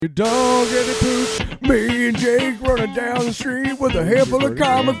Your dog and a pooch, me and Jake running down the street with a handful of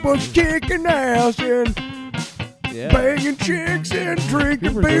comic books, kicking ass and banging chicks and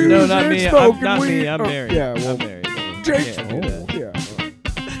drinking booze No, not and me. smoking Not weed. me. I'm Oh, married. Yeah, well, I'm married. Jake's Can't do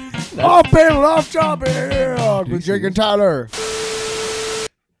that. yeah. Off panel, off topic with Jake and Tyler.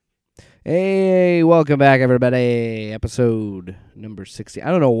 Hey, welcome back, everybody. Episode number 16.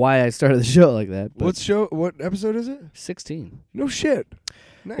 I don't know why I started the show like that. But What episode is it? 16. No shit.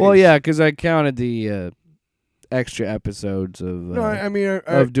 Nice. Well, yeah, because I counted the extra episodes of No, I mean,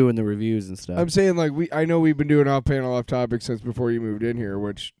 of doing the reviews and stuff. I'm saying like I know we've been doing off panel, off topic since before you moved in here,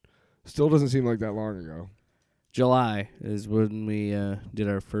 which still doesn't seem like that long ago. July is when we did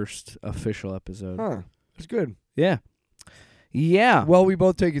our first official episode. Huh? That's good. Yeah. Yeah. Well, we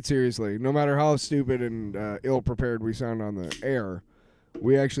both take it seriously. No matter how stupid and ill-prepared we sound on the air,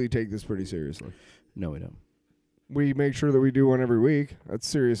 we actually take this pretty seriously. No, we don't. We make sure that we do one every week. That's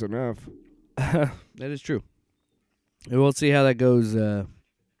serious enough. That is true. And we'll see how that goes later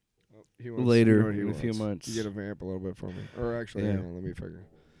in a few months. You get a vamp a little bit for me. Or actually, Yeah. hang on, let me figure.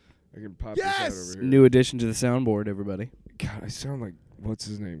 I can pop this out over here. New addition to the soundboard, everybody. God, I sound like, what's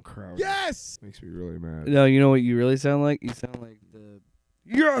his name? Crowd. Yes! Makes me really mad. No, you know what you really sound like? You sound like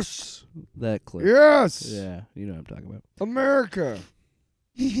Yes! that clip. Yes! Yeah, you know what I'm talking about. America.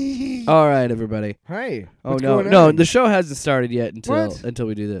 All right, everybody. Hey. Oh what's no, going no, on? the show hasn't started yet What? until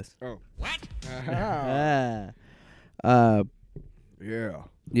we do this. Oh. What? Yeah. Yeah.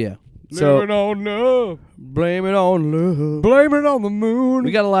 Blame So it on love. blame it on love. Blame it on the moon.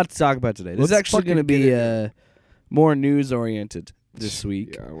 We got a lot to talk about today. This is Let's actually going to fucking be get it. more news oriented this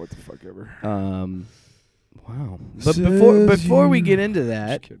week. Yeah, what the fuck ever. Wow. But Says before we you. get into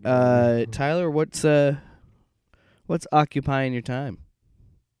that, Just kidding. Tyler, what's occupying your time?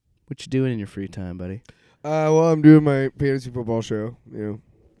 What you doing in your free time, buddy? Well, I'm doing my fantasy football show.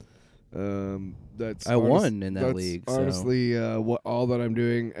 That's I won in that that's league. So. Honestly, what all that I'm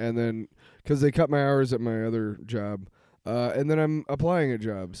doing, and then because they cut my hours at my other job, and then I'm applying at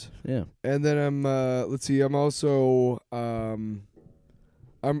jobs, Yeah. and then I'm let's see, I'm also I'm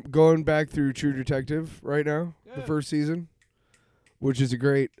going back through True Detective right now, the first season, which is a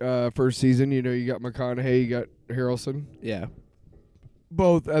great first season. You know, you got McConaughey, you got Harrelson. Yeah.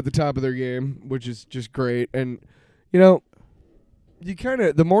 Both at the top of their game, which is just great. And, you know, you kind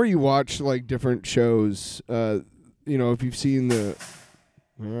of, the more you watch, like, different shows, you know, if you've seen the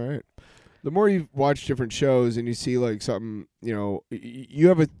more you watch different shows and you see, like, something, you know, you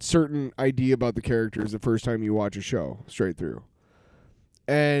have a certain idea about the characters the first time you watch a show straight through.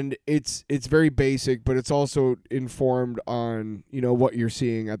 And it's very basic, but it's also informed on, you know, what you're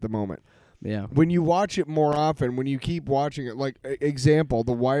seeing at the moment. Yeah. When you watch it more often, when you keep watching it, like example,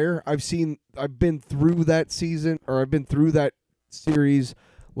 The Wire, I've been through that season, or I've been through that series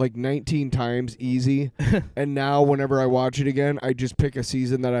like 19 times easy. And now whenever I watch it again, I just pick a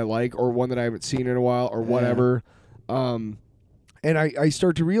season that I like, or one that I haven't seen in a while, or whatever. And I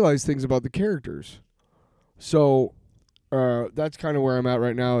start to realize things about the characters. So that's kind of where I'm at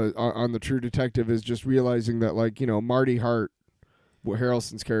right now on the True Detective, is just realizing that, like, you know, Marty Hart,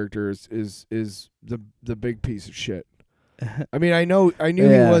 Harrelson's character is the big piece of shit. I mean, I knew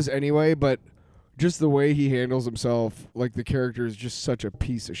he was anyway, but just the way he handles himself, like, the character is just such a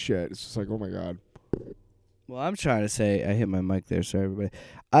piece of shit. It's just like, oh my god. Well, I'm trying to say, I hit my mic there, sorry everybody.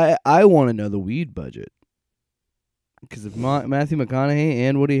 I want to know the weed budget. Because if Matthew McConaughey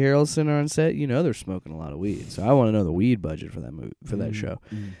and Woody Harrelson are on set, you know they're smoking a lot of weed. So I want to know the weed budget for that movie, for that show.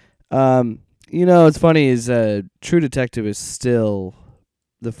 You know, what's funny is True Detective is still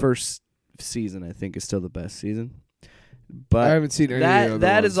the first season. I think is still the best season. But I haven't seen any of the other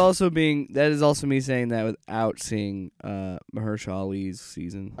that ones. is also me saying that without seeing Mahershala Ali's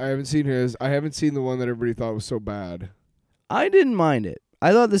season. I haven't seen his. I haven't seen the one that everybody thought was so bad. I didn't mind it.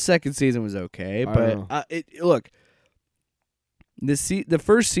 I thought the second season was okay, I but don't look, the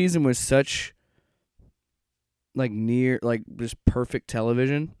first season was such just perfect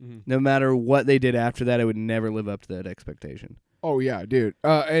television. Mm-hmm. No matter what they did after that, it would never live up to that expectation. Oh yeah, dude.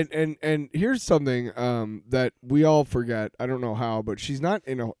 And here's something that we all forget. I don't know how, but she's not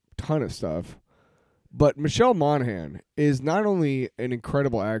in a ton of stuff. But Michelle Monaghan is not only an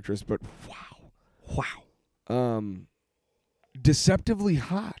incredible actress, but deceptively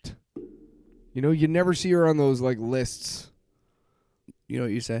hot. You know, you never see her on those, like, lists. You know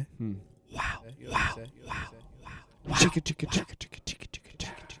what you say? Wow. Chicka chicka chicka chicka chicka chicka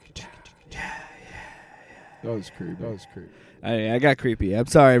chicka. That was creepy. I got creepy. I'm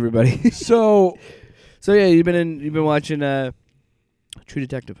sorry, everybody. So yeah, you've been watching True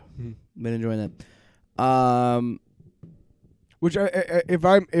Detective. Mhm. Been enjoying that. Which if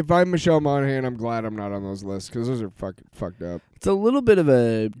I'm Michelle Monaghan, I'm glad I'm not on those lists because those are fucking fucked up. It's a little bit of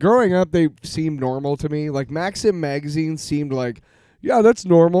a Growing up, they seemed normal to me. Like Maxim magazine seemed like, yeah, that's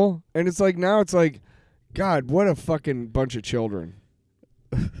normal. And it's like now it's like, God, what a fucking bunch of children.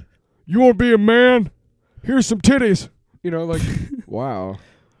 You want to be a man? Here's some titties. You know, like, wow.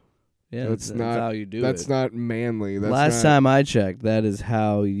 yeah. That's That's not how you do That's it. not manly. That's Last not time I checked, that is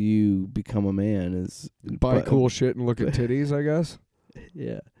how you become a man. Is buy but- cool shit and look at titties, I guess.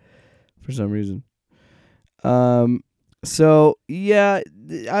 Yeah, for some reason. So yeah,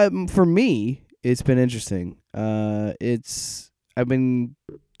 for me, it's been interesting. I've been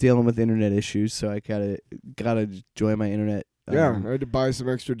dealing with internet issues, so I gotta enjoy my internet. Yeah, I had to buy some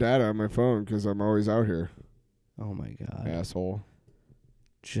extra data on my phone because I'm always out here. Oh my god. Asshole.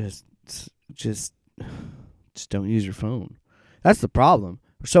 Just don't use your phone. That's the problem.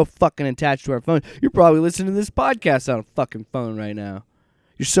 We're so fucking attached to our phone. You're probably listening to this podcast on a fucking phone right now.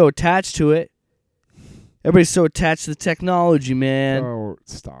 You're so attached to it. Everybody's so attached to the technology, man. Oh,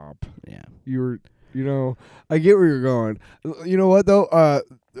 stop. Yeah. I get where you're going. You know what, though?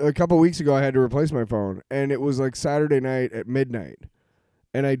 A couple weeks ago, I had to replace my phone, and it was like Saturday night at midnight,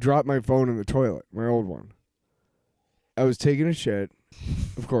 and I dropped my phone in the toilet, my old one. I was taking a shit,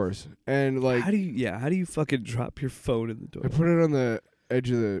 of course, and like How do you fucking drop your phone in the I door? put it on the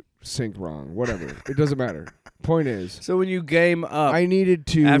edge of the sink wrong. Whatever. It doesn't matter. Point is, So when you game up, I needed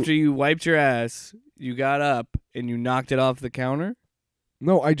to. after you wiped your ass, you got up and you knocked it off the counter?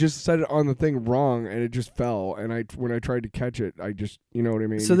 No, I just set it on the thing wrong, and it just fell. And when I tried to catch it, I just, you know what I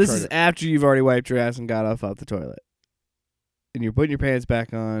mean. So You this try is to- after you've already wiped your ass and got off the toilet. And you're putting your pants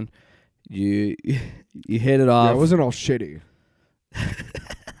back on. You hit it Yeah, off. it wasn't all shitty.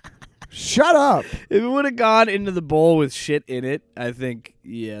 Shut up. If it would have gone into the bowl with shit in it, I think,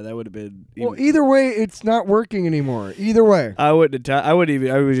 yeah, that would have been. Well, either way, it's not working anymore. Either way. I wouldn't have. I would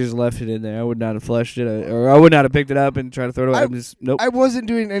have just left it in there. I would not have flushed it, or I would not have picked it up and tried to throw it away. I'm just nope. I wasn't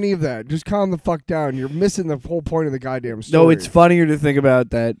doing any of that. Just calm the fuck down. You're missing the whole point of the goddamn story. No, it's funnier to think about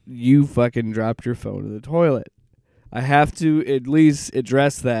that you fucking dropped your phone in the toilet. I have to at least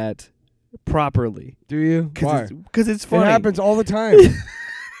address that properly. Do you? Why? Because it's funny. It happens all the time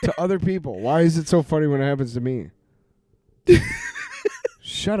to other people. Why is it so funny when it happens to me?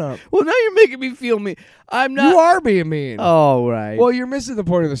 Shut up. Well, now you're making me feel me. I'm not. You are being mean. Oh right. Well, you're missing the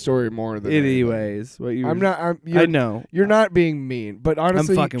point of the story more than anything. anyways, what you? I'm not. I know. You're not being mean, but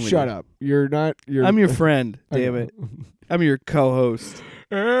honestly, fucking with shut you. up. You're not. You're. I'm your friend. I Damn know. it. I'm your co-host.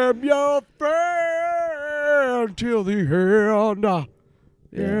 I'm your friend till the end.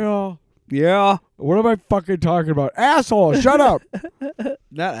 Yeah. Yeah. What am I fucking talking about? Asshole, shut up.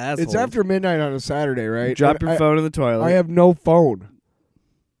 Not asshole. It's after midnight on a Saturday, right? Drop And your phone in the toilet. I have no phone.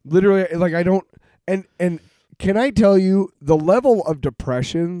 Literally, like I don't. And can I tell you the level of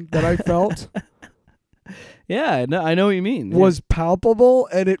depression that I felt Yeah, no, I know what you mean. was palpable,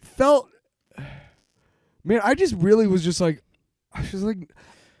 and it felt. Man, I just really was just like, I was like,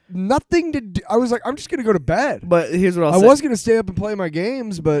 nothing to do. I was like, I'm just gonna go to bed. But here's what I'll I say. was gonna stay up and play my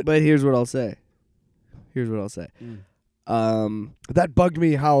games, but But here's what I'll say. that bugged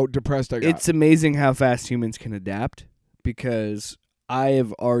me how depressed I got. It's amazing how fast humans can adapt, because I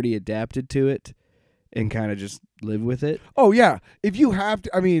have already adapted to it and kind of just live with it. Oh yeah, if you have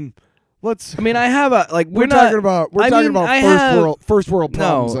to, I mean, let's. I mean, I have a like we're not, talking about I mean, I have- first world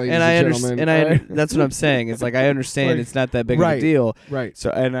problems. No, ladies and I gentlemen. understand, that's what I'm saying. It's like I understand Like, it's not that big of right. a deal. Right, So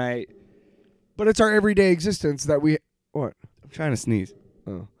and I'm but it's our everyday existence that we. What? trying to sneeze.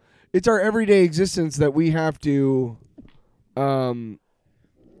 Oh, it's our everyday existence that we have to.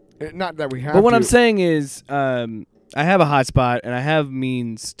 Not that we have. But what to. I'm saying is, I have a hotspot and I have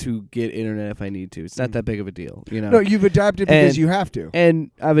means to get internet if I need to. It's not that big of a deal, you know. No, you've adapted because And- you have to.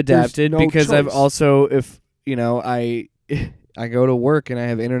 And I've adapted no because I've choice. also, if you know, I go to work and I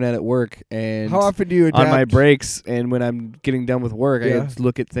have internet at work, and How often do you adapt? on my breaks and when I'm getting done with work, I Yeah. have to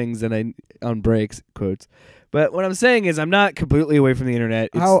look at things that I on breaks quotes. But what I'm saying is, I'm not completely away from the internet.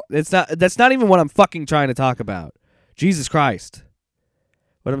 That's not even what I'm fucking trying to talk about. Jesus Christ.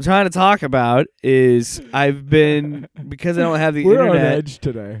 What I'm trying to talk about is I've been, because I don't have the We're on internet, edge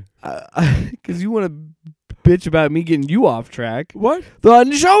today. because you want to bitch about me getting you off track. What? The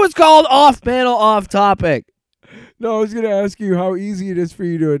show is called Off Panel, Off Topic. No, I was going to ask you how easy it is for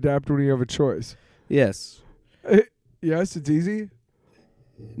you to adapt when you have a choice. Yes. Yes, it's easy.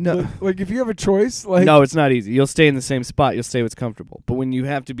 No. Like if you have a choice, like No, it's not easy. You'll stay in the same spot. You'll stay what's comfortable. But when you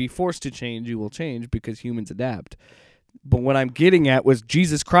have to be forced to change, you will change because humans adapt. But what I'm getting at was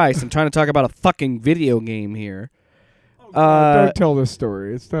Jesus Christ. I'm trying to talk about a fucking video game here. Don't tell this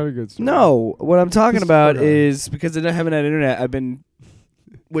story. It's not a good story. No, what I'm talking Just about forgot. is because I haven't had internet,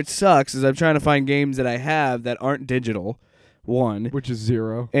 which sucks, is I'm trying to find games that I have that aren't digital, one, Which is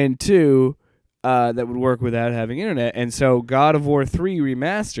 0. and two, that would work without having internet. And so God of War 3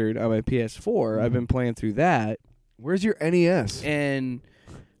 Remastered on my PS4, I've been playing through that, Where's your NES? and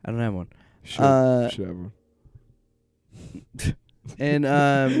I don't have one. Should have one. And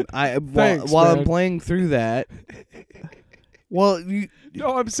Thanks, while I'm man. playing through that, well,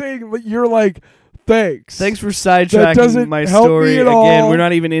 No, I'm saying you're like, thanks. thanks for doesn't sidetracking my help story me at again. all. We're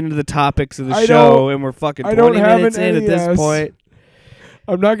not even into the topics of the I show, don't- and we're fucking I don't 20 have minutes an in at this NES. point.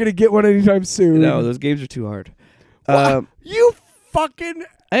 I'm not gonna get one anytime soon. No, those games are too hard. What? You fucking.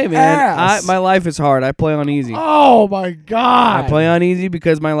 Hey man, ass. my life is hard. I play on easy. Oh my god. I play on easy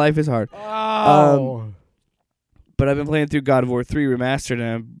because my life is hard. Oh. But I've been playing through God of War 3 Remastered, and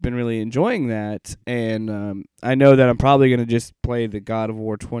I've been really enjoying that. And I know that I'm probably going to just play the God of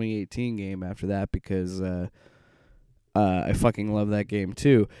War 2018 game after that because I fucking love that game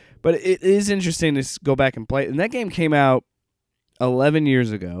too. But it is interesting to go back and play it. And that game came out 11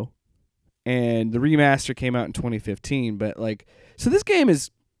 years ago, and the remaster came out in 2015. But so this game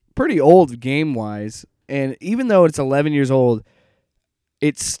is pretty old game-wise, and even though it's 11 years old,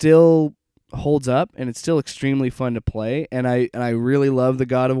 it still holds up, and it's still extremely fun to play. And I really love the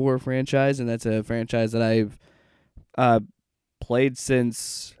God of War franchise, and that's a franchise that I've played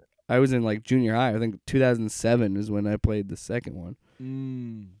since I was in junior high. I think 2007 is when I played the second one.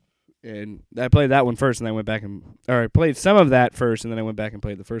 And I played that one first, and then I went back I played some of that first, and then I went back and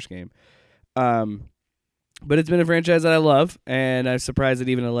played the first game. But it's been a franchise that I love, and I'm surprised that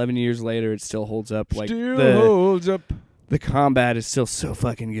even 11 years later, it still holds up. Holds up. The combat is still so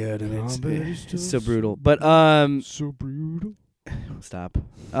fucking good, and Combat is it's still so brutal. But So brutal. stop.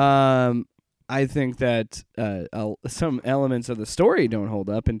 I think that some elements of the story don't hold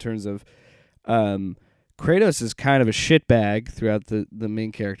up in terms of Kratos is kind of a shitbag throughout the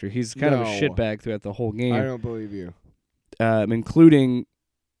main character. He's kind of a No. shitbag throughout the whole game. I don't believe you. Including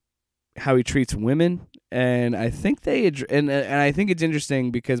how he treats women, and I think and I think it's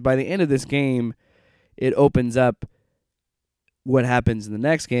interesting because by the end of this game, it opens up. What happens in the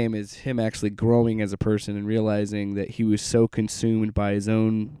next game is him actually growing as a person and realizing that he was so consumed by his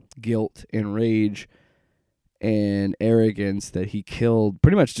own guilt and rage and arrogance that he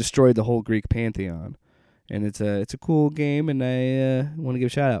pretty much destroyed the whole Greek pantheon. And it's a cool game, and I want to give a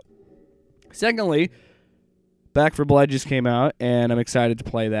shout out. Secondly, Back 4 Blood just came out, and I'm excited to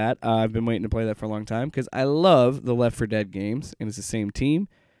play that. I've been waiting to play that for a long time because I love the Left 4 Dead games, and it's the same team.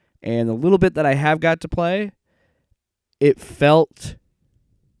 And the little bit that I have got to play, it felt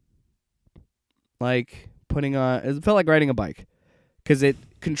like it felt like riding a bike because it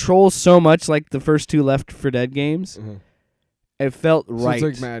controls so much like the first two Left 4 Dead games. It felt right. So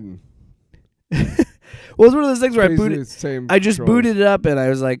it's like Madden. Well, it's one of those things where I just controls. booted it up and I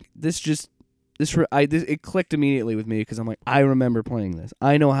was like, it clicked immediately with me because I'm like, I remember playing this.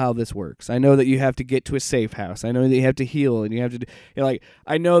 I know how this works. I know that you have to get to a safe house. I know that you have to heal and you have to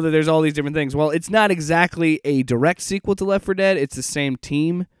I know that there's all these different things. Well, it's not exactly a direct sequel to Left 4 Dead. It's the same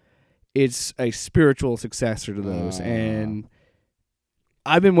team. It's a spiritual successor to those. And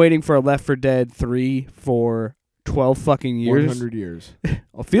I've been waiting for a Left 4 Dead 3 for 12 fucking years. 100 years.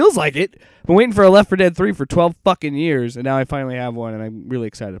 Well, feels like it. I've been waiting for a Left 4 Dead 3 for 12 fucking years, and now I finally have one, and I'm really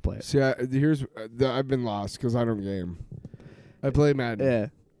excited to play it. See, I've been lost because I don't game. I play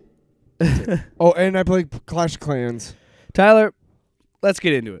Madden. Yeah. Oh, and I play Clash of Clans. Tyler, let's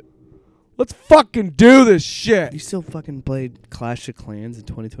get into it. Let's fucking do this shit. You still fucking played Clash of Clans in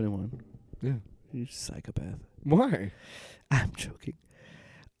 2021? Yeah. You psychopath. Why? I'm joking.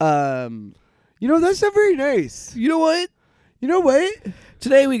 That's not very nice. You know what?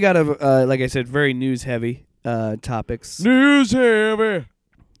 Today we got a, like I said, very news-heavy topics. News heavy.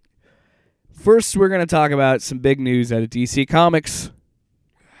 First, we're going to talk about some big news out of DC Comics.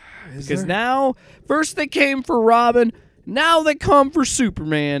 Because now, first they came for Robin, now they come for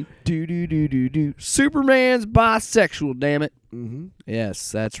Superman. Superman's bisexual, damn it. Mm-hmm.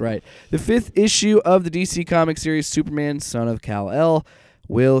 Yes, that's right. The 5th issue of the DC Comics series, Superman, Son of Kal-El,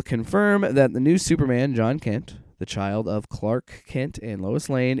 will confirm that the new Superman, John Kent, the child of Clark Kent and Lois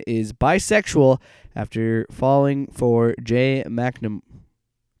Lane, is bisexual after falling for Jay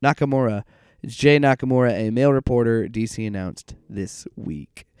Nakamura. It's Jay Nakamura, a male reporter, DC announced this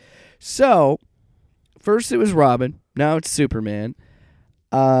week. So, first it was Robin, now it's Superman.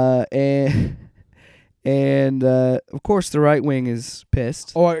 And of course the right wing is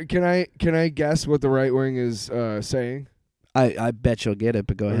pissed. Oh, can I guess what the right wing is saying? I bet you'll get it,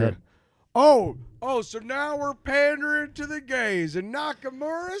 but go ahead. Oh, so now we're pandering to the gays, and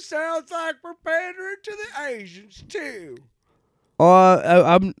Nakamura sounds like we're pandering to the Asians too.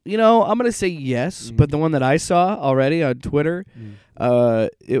 I'm gonna say yes, but the one that I saw already on Twitter,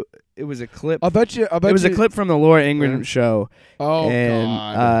 it was a clip. I bet you. It was a clip from the Laura Ingraham show. Oh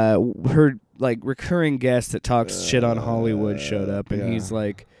and, her like recurring guest that talks shit on Hollywood showed up, and he's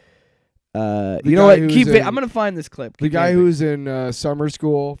like, you know what? Keep it. I'm gonna find this clip. The guy who's in summer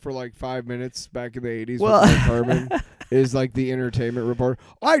school for like 5 minutes back in the 80s Well- with Mark Herman is like the entertainment reporter.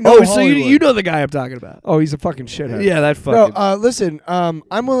 I know. Oh, so you Hollywood. know the guy I'm talking about? Oh, he's a fucking shithead. Yeah, that fucking. No, listen.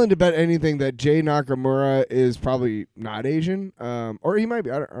 I'm willing to bet anything that Jay Nakamura is probably not Asian, or he might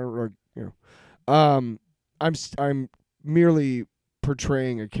be. I don't really, you know. I'm merely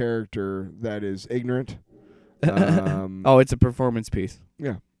portraying a character that is ignorant. Oh, it's a performance piece.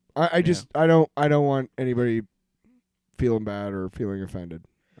 Yeah. I just I don't want anybody feeling bad or feeling offended.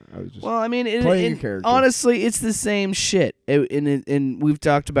 I was just Well, I mean, playing a character. honestly, it's the same shit. And we've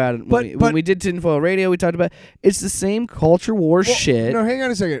talked about it But- when we did Tinfoil Radio. We talked about it's the same culture war Well, shit. No, hang on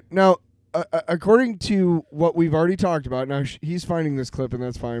a second. Now, according to what we've already talked about, now he's finding this clip and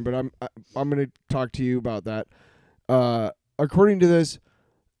that's fine. But I'm going to talk to you about that. According to this,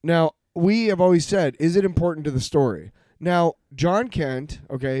 now we have always said, is it important to the story? Now, John Kent,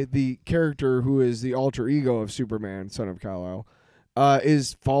 okay, the character who is the alter ego of Superman, son of Kal-El,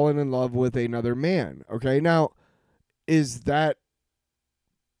 is fallen in love with another man. Okay, now, is that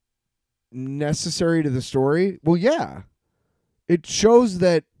necessary to the story? Well, yeah. It shows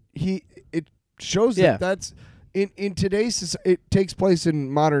that Yeah. that's in today's it takes place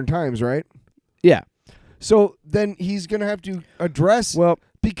in modern times, right? Yeah. So then he's gonna have to address Well,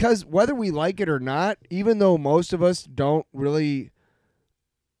 because whether we like it or not, even though most of us don't really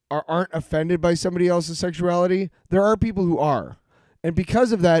aren't offended by somebody else's sexuality, there are people who are. And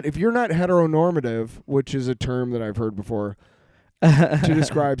because of that, if you're not heteronormative, which is a term that I've heard before to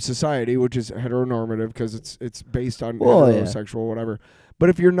describe society, which is heteronormative because it's based on heterosexual whatever. But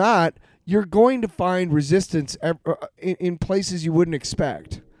if you're not, you're going to find resistance in places you wouldn't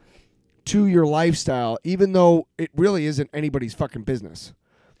expect to your lifestyle, even though it really isn't anybody's fucking business.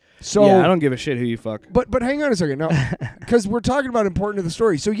 So yeah, I don't give a shit who you fuck. But hang on a second now, because we're talking about important to the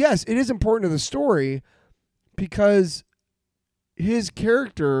story. So yes, it is important to the story because his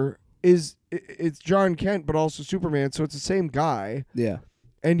character it's John Kent, but also Superman. So it's the same guy, Yeah.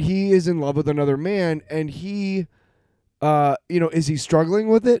 and he is in love with another man, and he, is he struggling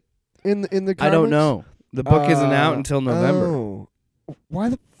with it in the comics? I don't know. The book isn't out until November. Oh. Why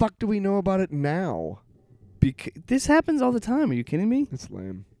the fuck do we know about it now? This happens all the time. Are you kidding me? That's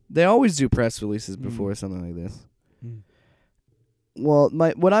lame. They always do press releases before something like this. Well,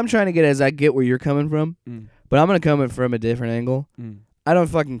 what I'm trying to get is I get where you're coming from, but I'm going to come from a different angle. I don't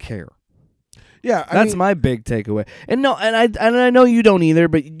fucking care. Yeah, That's my big takeaway. And no, and I know you don't either,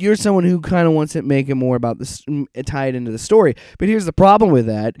 but you're someone who kind of wants to make it more about this, tie it into the story. But here's the problem with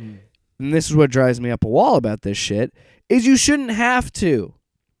that, and this is what drives me up a wall about this shit, is you shouldn't have to.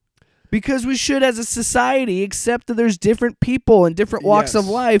 Because we should, as a society, accept that there's different people and different walks of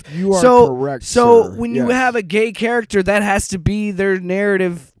life. You are correct, So sir. when you have a gay character, that has to be their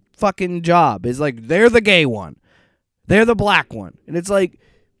narrative fucking job. Is like, they're the gay one. They're the black one. And it's like,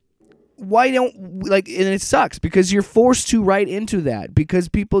 why don't, and it sucks because you're forced to write into that because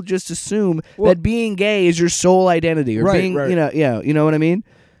people just assume that being gay is your sole identity. Or being, you know what I mean?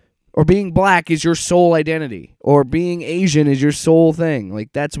 Or being black is your sole identity, or being Asian is your sole thing.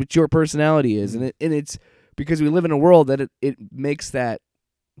 Like that's what your personality is, and it's because we live in a world that it makes that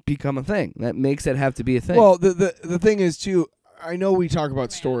become a thing. That makes that have to be a thing. Well, the thing is too. I know we talk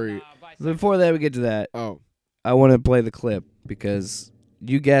about story. Before that, we get to that. Oh, I want to play the clip because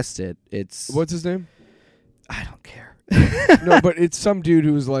you guessed it. It's what's his name? I don't care. No, but it's some dude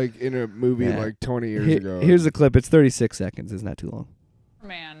who was like in a movie like 20 years ago. Here's the clip. It's 36 seconds. It's not too long.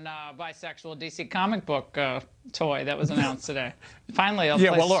 Man, bisexual DC comic book toy that was announced today. Finally, a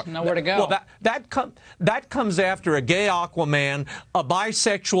place nowhere to go. Well, that comes after a gay Aquaman, a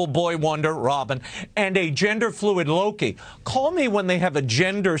bisexual boy Wonder, Robin, and a gender-fluid Loki. Call me when they have a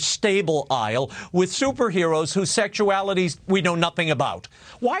gender-stable aisle with superheroes whose sexualities we know nothing about.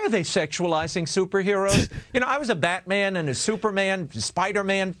 Why are they sexualizing superheroes? I was a Batman and a Superman,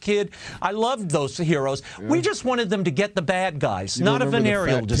 Spider-Man kid. I loved those heroes. Yeah. We just wanted them to get the bad guys, not a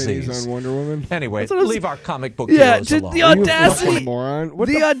venereal disease. On Wonder Woman? Anyway, leave our comic book heroes alone. The audacity, moron. What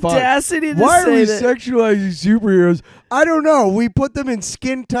the audacity to Why say are we that? sexualizing superheroes? I don't know. We put them in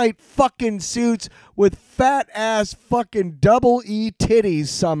skin-tight fucking suits with fat-ass fucking double E titties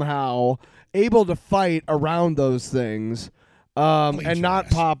somehow, able to fight around those things. and not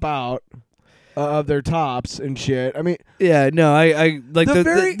pop out of their tops and shit. I mean, yeah, no, I like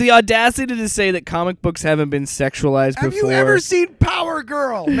the audacity to say that comic books haven't been sexualized before. Have you ever seen Power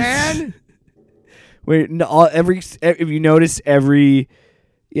Girl, man? Wait, no, if you notice every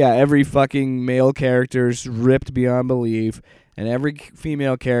fucking male character's ripped beyond belief, and every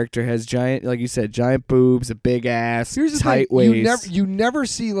female character has giant, like you said, giant boobs, a big ass, tight waist. You never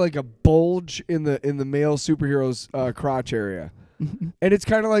see like a bulge in the male superhero's crotch area. And it's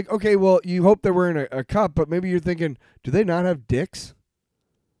kind of like, okay, well, you hope they're wearing a cup, but maybe you're thinking, do they not have dicks?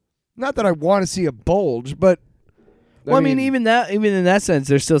 Not that I want to see a bulge, but I mean, even in that sense,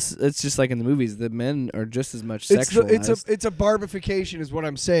 they're still. It's just like in the movies, the men are just as much sexualized. It's a barbification, is what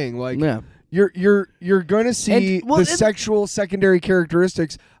I'm saying. Like, yeah. You're going to see sexual secondary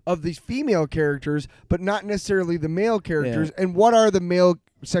characteristics of these female characters, but not necessarily the male characters. Yeah. And what are the male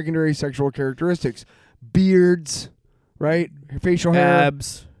secondary sexual characteristics? Beards. Right? Facial hair.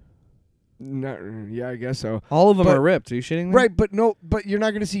 Abs. Yeah, I guess so. All of them are ripped. Are you shitting me? Right, but you're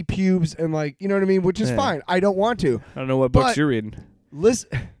not going to see pubes and like, you know what I mean? Which is fine. I don't want to. I don't know what books you're reading. Listen,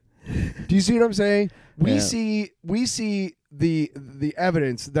 do you see what I'm saying? We see the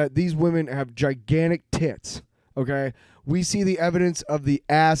evidence that these women have gigantic tits, okay? We see the evidence of the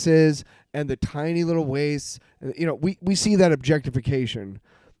asses and the tiny little waists. You know, we see that objectification.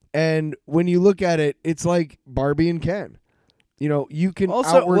 And when you look at it, it's like Barbie and Ken. You know, you can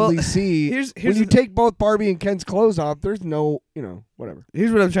outwardly see here's when you take both Barbie and Ken's clothes off, there's no, whatever.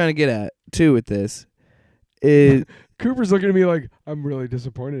 Here's what I'm trying to get at, too, with this. Is Cooper's looking at me like, I'm really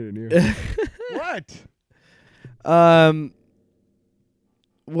disappointed in you. What?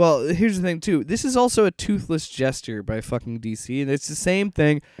 Well, here's the thing, too. This is also a toothless gesture by fucking DC, and it's the same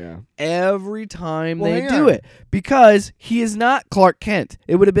thing every time they do it. Because he is not Clark Kent.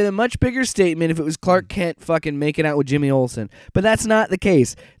 It would have been a much bigger statement if it was Clark Kent fucking making out with Jimmy Olsen. But that's not the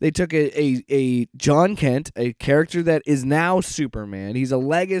case. They took a John Kent, a character that is now Superman. He's a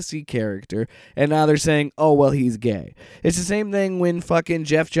legacy character, and now they're saying, oh, well, he's gay. It's the same thing when fucking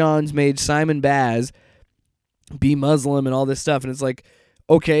Jeff Johns made Simon Baz be Muslim and all this stuff, and it's like,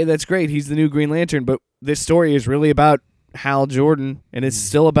 okay, that's great. He's the new Green Lantern, but this story is really about Hal Jordan, and it's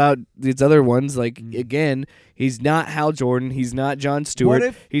still about these other ones. Like, again, he's not Hal Jordan. He's not Jon Stewart. What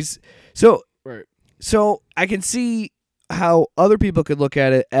if he's so I can see how other people could look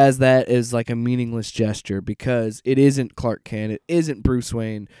at it as that is like a meaningless gesture because it isn't Clark Kent, it isn't Bruce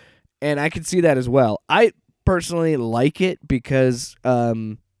Wayne, and I can see that as well. I personally like it because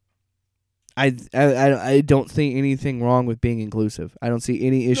I don't see anything wrong with being inclusive. I don't see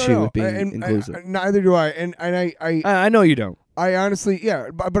any issue with being inclusive. Neither do I. And I know you don't. I honestly,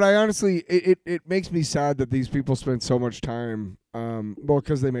 but I honestly, it makes me sad that these people spend so much time,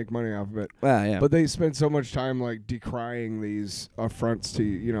 because they make money off of it. Yeah. But they spend so much time like decrying these affronts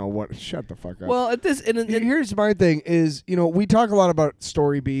to, what? Shut the fuck up. Well, at this, here's my thing is, we talk a lot about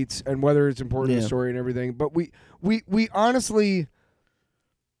story beats and whether it's important to the story and everything, but we honestly.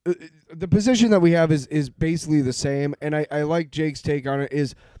 The position that we have is basically the same, and I like Jake's take on it.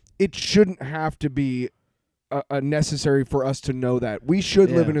 Is it shouldn't have to be a necessary for us to know that we should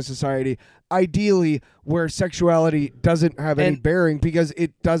live in a society, ideally, where sexuality doesn't have any bearing because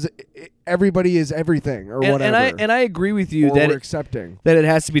everybody is everything or whatever. And I agree with you that we're accepting that it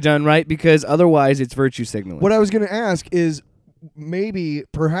has to be done right because otherwise it's virtue signaling. What I was going to ask is. Maybe,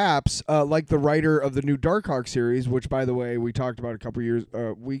 perhaps, like the writer of the new Darkhawk series, which, by the way, we talked about a couple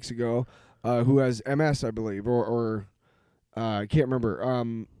weeks ago, who has MS, I believe, or I can't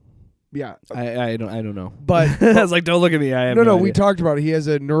remember. Yeah, I don't know. But I was like, don't look at me. I have no. idea. We talked about it. He has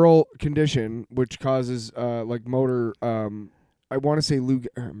a neural condition which causes like motor. I want to say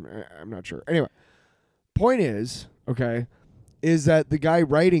I'm not sure. Anyway, point is that the guy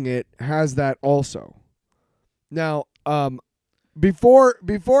writing it has that also. Now, Before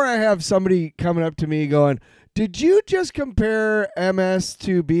I have somebody coming up to me going, did you just compare MS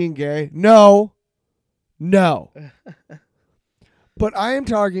to being gay? No. But I am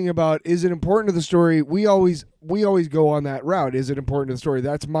talking about, is it important to the story? We always go on that route. Is it important to the story?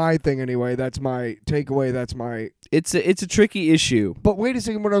 That's my thing anyway. That's my takeaway. That's my... It's a tricky issue. But wait a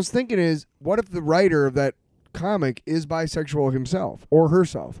second. What I was thinking is, what if the writer of that comic is bisexual himself or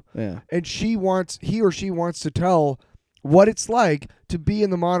herself? Yeah. And he or she wants to tell... what it's like to be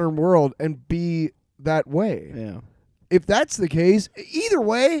in the modern world and be that way. Yeah. If that's the case, either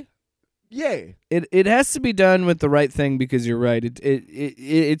way, yay. It has to be done with the right thing because you're right.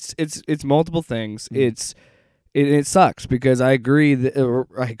 It's multiple things. It sucks because I agree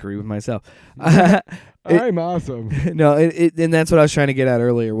I agree with myself. I'm awesome. No, and that's what I was trying to get at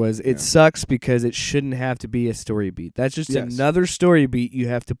earlier was it sucks because it shouldn't have to be a story beat. That's just another story beat you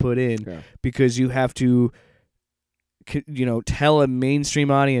have to put in because you have to, tell a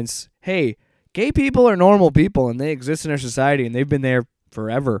mainstream audience, hey, gay people are normal people and they exist in our society and they've been there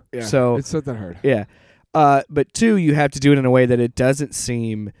forever. Yeah, so it's not that hard. Yeah. But two, you have to do it in a way that it doesn't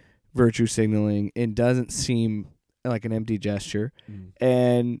seem virtue signaling and doesn't seem like an empty gesture.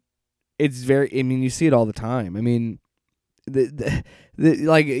 And it's you see it all the time. I mean,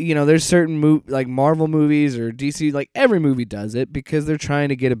 there's certain like Marvel movies or DC, like every movie does it because they're trying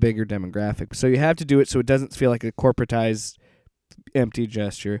to get a bigger demographic. So you have to do it so it doesn't feel like a corporatized empty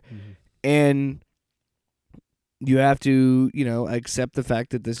gesture. And you have to, accept the fact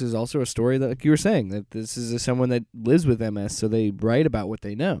that this is also a story that, like you were saying, that this is someone that lives with MS, so they write about what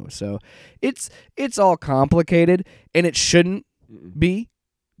they know. So it's all complicated, and it shouldn't be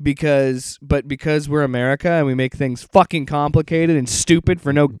because we're America and we make things fucking complicated and stupid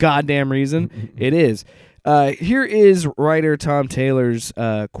for no goddamn reason. It is. Here is writer Tom Taylor's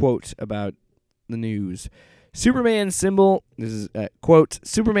quote about the news. Superman's symbol, this is quote,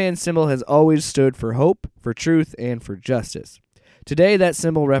 Superman's symbol has always stood for hope, for truth, and for justice. Today, that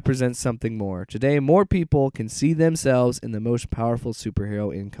symbol represents something more. Today, more people can see themselves in the most powerful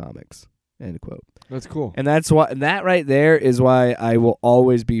superhero in comics. End quote. That's cool. And that right there is why I will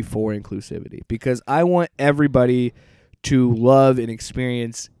always be for inclusivity, because I want everybody to love and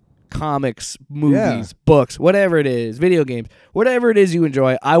experience comics, movies, books, whatever it is, video games, whatever it is you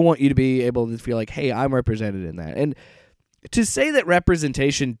enjoy. I want you to be able to feel like, hey, I'm represented in that. And to say that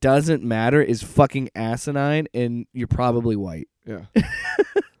representation doesn't matter is fucking asinine, and you're probably white. Yeah.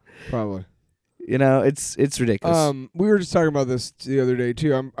 Probably. It's ridiculous. We were just talking about this the other day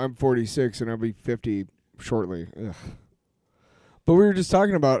too. I'm 46 and I'll be 50 shortly. Ugh. But we were just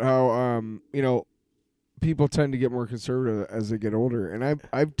talking about how people tend to get more conservative as they get older, and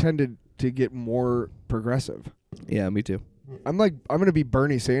I've tended to get more progressive. Yeah, me too. I'm going to be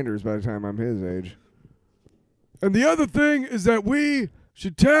Bernie Sanders by the time I'm his age. And the other thing is that we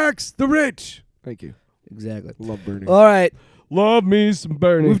should tax the rich. Thank you. Exactly. Love Bernie. All right. Love me some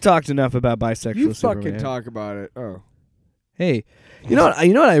Bernie. We've talked enough about bisexual You Superman. fucking talk about it. Oh. Hey, you know what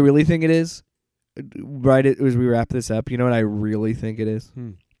I really think it is? Right as we wrap this up, you know what I really think it is?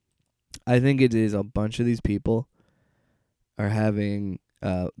 I think it is a bunch of these people are having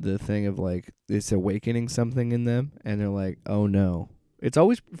the thing of like it's awakening something in them, and they're like, oh no. It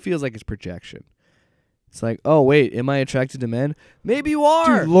always feels like it's projection. It's like, oh wait, am I attracted to men? Maybe you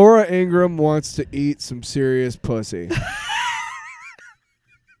are. Dude, Laura Ingraham wants to eat some serious pussy.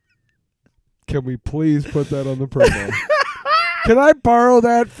 Can we please put that on the promo? Can I borrow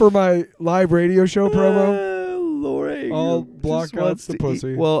that for my live radio show promo? Laura Ingraham I'll block out the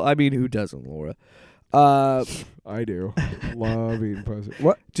pussy. Well, I mean, who doesn't, Laura? I do. Love eating pussy.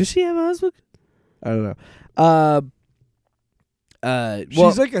 What? Does she have a husband? I don't know.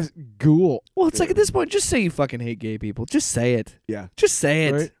 She's like a ghoul. Well, it's like at this point, just say you fucking hate gay people. Just say it. Yeah. Just say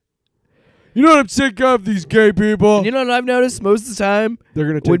it. Right? You know what I'm sick of? These gay people. And you know what I've noticed most of the time? They're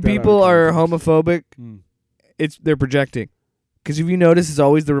gonna take when that people out are of context. homophobic, they're projecting. Because if you notice, it's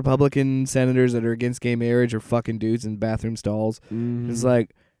always the Republican senators that are against gay marriage or fucking dudes in bathroom stalls. It's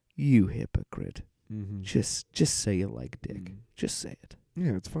like, you hypocrite. Just say you like dick. Just say it.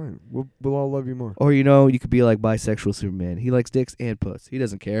 Yeah, it's fine. We'll all love you more. Or you could be like bisexual Superman. He likes dicks and puss. He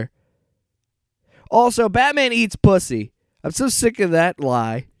doesn't care. Also, Batman eats pussy. I'm so sick of that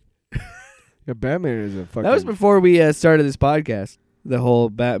lie. Yeah, Batman is a fucking... That was before we started this podcast. The whole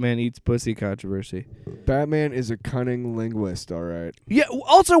Batman eats pussy controversy. Batman is a cunning linguist, all right. Yeah,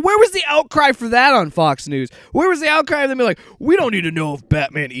 also, where was the outcry for that on Fox News? Where was the outcry of them being like, we don't need to know if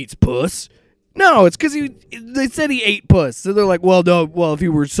Batman eats puss? No, it's because they said he ate puss. So they're like, if he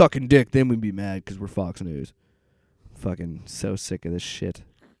were sucking dick, then we'd be mad because we're Fox News. Fucking so sick of this shit.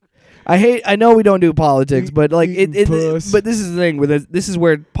 I know we don't do politics, but like but this is the thing with this is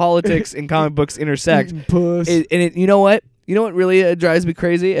where politics and comic books intersect. Puss. You know what? You know what really drives me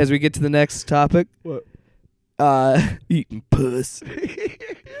crazy as we get to the next topic? What? Eating puss.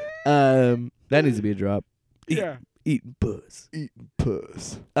 That needs to be a drop. Eating puss. Eating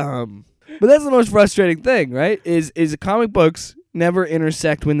puss. But that's the most frustrating thing, right? Is comic books never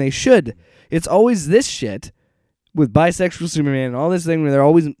intersect when they should. It's always this shit with bisexual Superman and all this thing where they're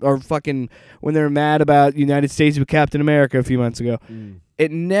always when they're mad about United States with Captain America a few months ago.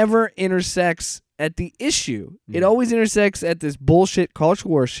 It never intersects at the issue. It always intersects at this bullshit culture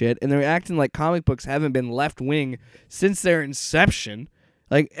war shit, and they're acting like comic books haven't been left wing since their inception.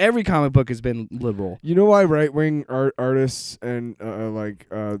 Like every comic book has been liberal. You know why right-wing artists and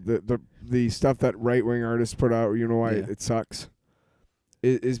the stuff that right-wing artists put out, you know why it sucks?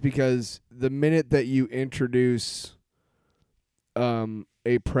 Is because the minute that you introduce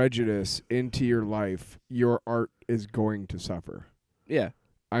a prejudice into your life, your art is going to suffer. Yeah.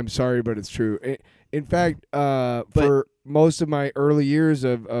 I'm sorry, but it's true. In fact, for most of my early years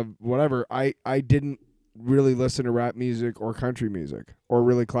of whatever, I didn't really listen to rap music or country music or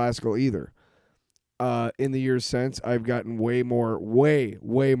really classical either. In the years since, I've gotten way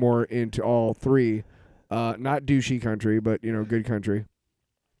more into all three. Not douchey country, but good country.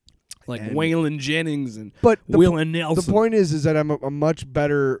 Like Waylon Jennings and Willie Nelson. The point is that I'm a much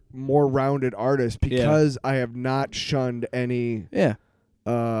better, more rounded artist because I have not shunned any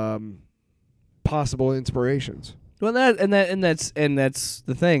possible inspirations. Well, that's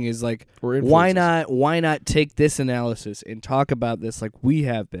the thing is like, why not take this analysis and talk about this like we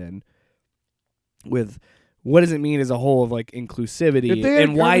have been with what does it mean as a whole of like inclusivity,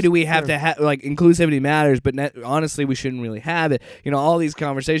 and why do we have to have like inclusivity matters, but honestly we shouldn't really have it. All these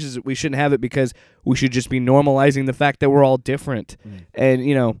conversations, we shouldn't have it because we should just be normalizing the fact that we're all different. And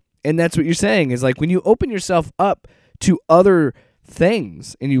and that's what you're saying is like when you open yourself up to other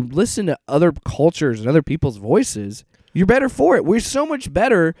things and you listen to other cultures and other people's voices, you're better for it. We're so much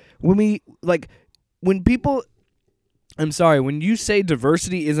better when when you say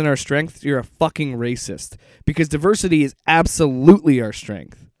diversity isn't our strength, you're a fucking racist, because diversity is absolutely our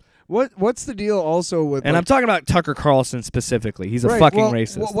strength. What's the deal also with... And I'm talking about Tucker Carlson specifically. He's a fucking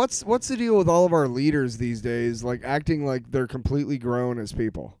racist. What's the deal with all of our leaders these days, like acting like they're completely grown as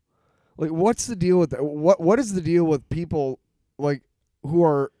people? Like, what's the deal with that? What is the deal with people like who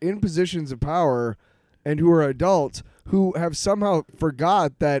are in positions of power and who are adults who have somehow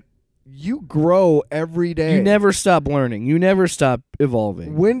forgot that you grow every day? You never stop learning. You never stop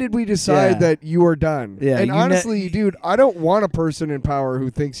evolving. When did we decide that you are done? Yeah, and honestly, dude, I don't want a person in power who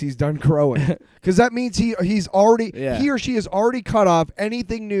thinks he's done growing, because that means he or she has already cut off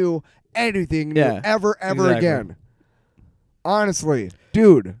anything new ever again. Honestly,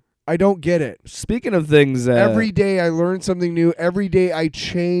 dude, I don't get it. Speaking of things, every day I learn something new. Every day I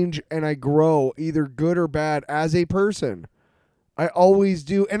change and I grow, either good or bad, as a person. I always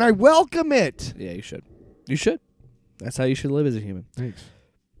do, and I welcome it. Yeah, you should. You should. That's how you should live as a human. Thanks.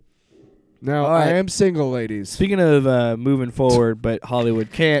 Now, I am single, ladies. Speaking of moving forward, but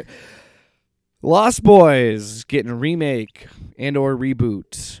Hollywood can't, Lost Boys getting a remake and or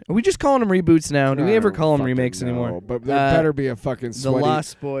reboot. Are we just calling them reboots now? Do we ever call them remakes anymore? But there better be a fucking sweaty... The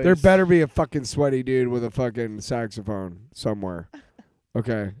Lost Boys. There better be a fucking sweaty dude with a fucking saxophone somewhere.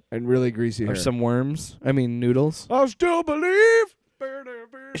 Okay, and really greasy hair. Or some worms. I mean, noodles. I'll still believe.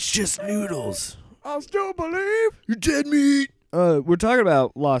 It's just noodles. I'll still believe. You're dead meat. We're talking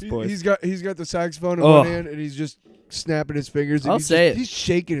about Lost Boys. He's got the saxophone in one hand, and he's just snapping his fingers. And he's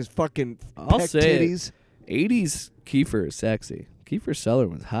shaking his fucking titties. 80s Kiefer is sexy. Kiefer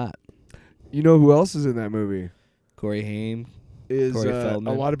Sutherland's hot. You know who else is in that movie? Corey Haim. Corey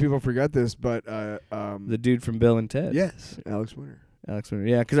Feldman. A lot of people forget this, but the dude from Bill and Ted. Yes, Alex Winter.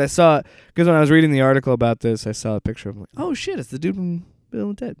 Yeah, because when I was reading the article about this, I saw a picture of him. Like, oh shit, it's the dude from Bill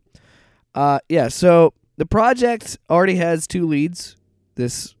and Ted. Yeah. So the project already has 2 leads.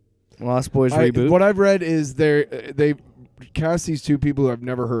 This Lost Boys reboot. What I've read is they cast these 2 people who I've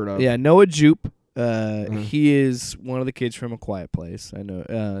never heard of. Yeah, Noah Jupe. He is one of the kids from A Quiet Place. I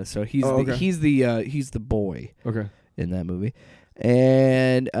know. So he's the boy. Okay. In that movie,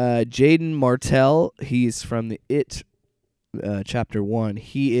 and Jaden Martell. He's from the It. Chapter 1.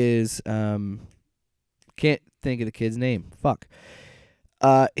 He is can't think of the kid's name. Fuck.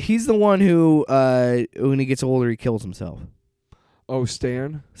 He's the one who when he gets older he kills himself. Oh,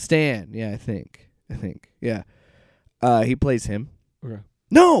 Stan? Stan, yeah, I think. Yeah. He plays him. Okay.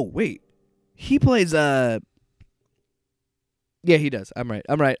 No, wait. He plays yeah, he does. I'm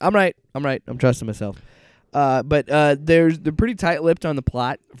right. I'm trusting myself. But they're pretty tight-lipped on the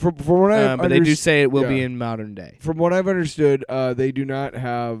plot. From what I but they do say it will be in modern day. From what I've understood, they do not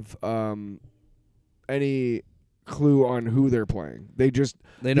have any clue on who they're playing. They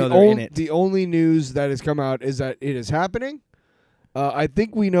know they're in it. The only news that has come out is that it is happening. I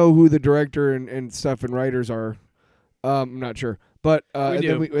think we know who the director and stuff and writers are. I'm not sure, but and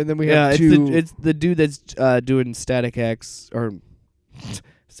then we have 2. It's the dude that's doing Static X or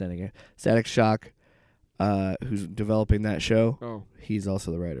Static Shock. Who's developing that show? Oh, he's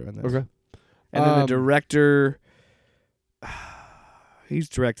also the writer on that. Okay, and then the director, he's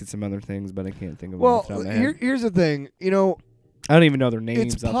directed some other things, but I can't think of them off the top of my head. Here's the thing. I don't even know their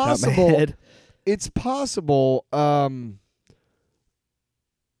names. It's off possible. The top of my head. It's possible.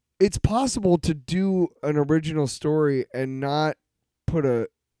 it's possible to do an original story and not put a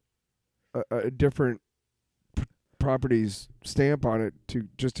different property's stamp on it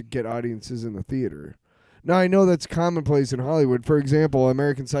just to get audiences in the theater. Now, I know that's commonplace in Hollywood. For example,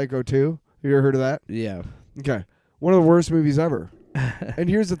 American Psycho 2. Have you ever heard of that? Yeah. Okay. One of the worst movies ever. And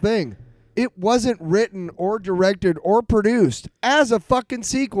here's the thing. It wasn't written or directed or produced as a fucking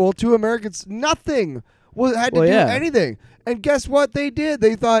sequel to American's. Nothing had to do anything. And guess what they did?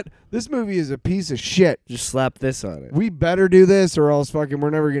 They thought, this movie is a piece of shit. Just slap this on it. We better do this or else fucking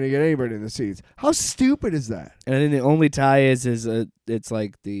we're never going to get anybody in the seats. How stupid is that? And then the only tie is it's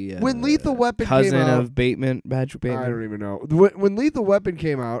like the when Lethal Weapon cousin came out, of Patrick Bateman. I don't even know. When Lethal Weapon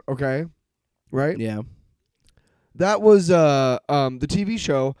came out, okay, right? Yeah. That was the TV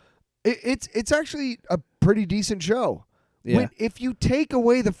show. It's actually a pretty decent show. Yeah. If you take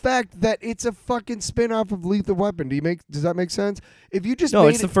away the fact that it's a fucking spin-off of Lethal Weapon, does that make sense? If you just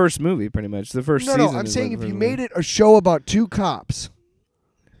it's the first movie, pretty much. The first season. No, I'm saying if you made it a show about two cops,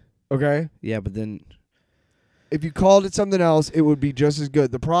 okay? Yeah, but then if you called it something else, it would be just as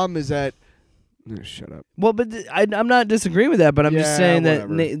good. The problem is that shut up. Well, but I'm not disagreeing with that, but I'm just saying that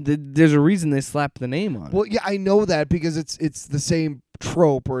there's a reason they slapped the name on it. Well, yeah, I know that because it's the same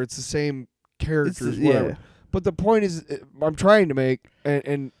trope or it's the same characters, whatever. Yeah. But the point is, I'm trying to make,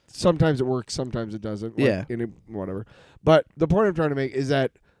 and sometimes it works, sometimes it doesn't. Whatever. But the point I'm trying to make is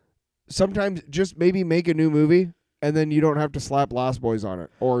that sometimes just maybe make a new movie, and then you don't have to slap Lost Boys on it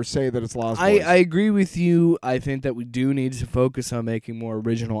or say that it's Lost Boys. I agree with you. I think that we do need to focus on making more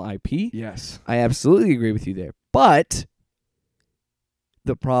original IP. Yes. I absolutely agree with you there. But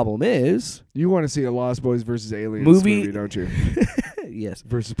the problem is... You want to see a Lost Boys versus Aliens movie, don't you? Yes.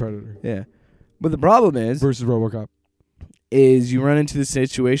 Versus Predator. Yeah. But the problem is... Versus RoboCop. Is you run into the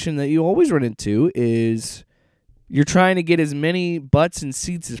situation that you always run into is you're trying to get as many butts and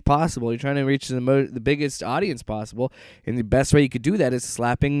seats as possible. You're trying to reach the biggest audience possible. And the best way you could do that is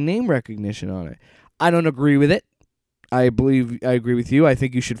slapping name recognition on it. I don't agree with it. I agree with you. I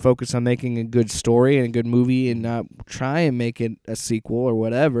think you should focus on making a good story and a good movie and not try and make it a sequel or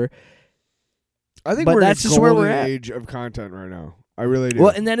whatever. I think that's just where we're at. Age of content right now. I really do.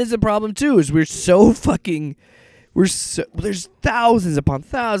 Well, and that is a problem too. Is there's thousands upon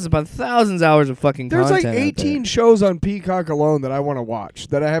thousands hours of fucking content. There's like 18 shows on Peacock alone that I want to watch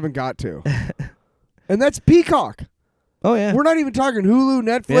that I haven't got to. And that's Peacock. Oh yeah. We're not even talking Hulu,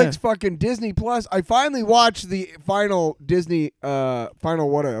 Netflix, fucking Disney Plus. I finally watched the final Disney final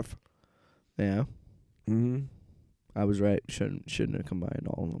What If. Yeah. Mhm. I was right. Shouldn't have combined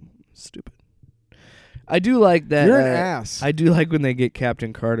all of them. Stupid. I do like that. You're an ass. I do like when they get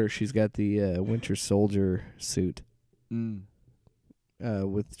Captain Carter. She's got the Winter Soldier suit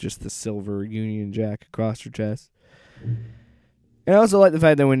with just the silver Union Jack across her chest. And I also like the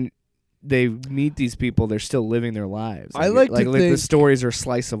fact that when they meet these people, they're still living their lives. I like to think the stories are a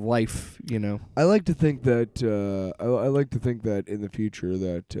slice of life. You know. I like to think that I like to think that in the future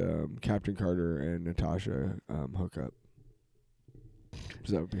that Captain Carter and Natasha hook up.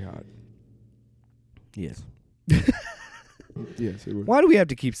 Because that would be hot. Yes. Yes, it would. Why do we have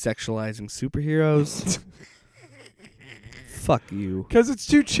to keep sexualizing superheroes? Fuck you. Because it's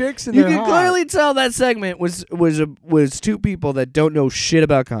two chicks and you they're can hot. clearly tell that segment was two people that don't know shit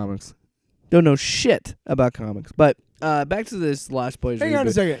about comics. Don't know shit about comics. But back to this Lost Boys. Hang on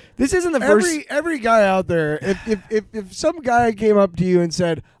a second. This isn't the first. Every guy out there, if some guy came up to you and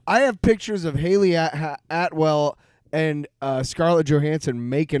said, "I have pictures of Haley Atwell and Scarlett Johansson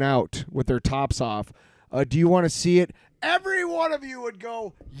making out with their tops off. Do you want to see it?" Every one of you would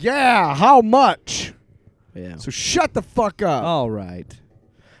go, "Yeah, how much?" Yeah. So shut the fuck up. All right.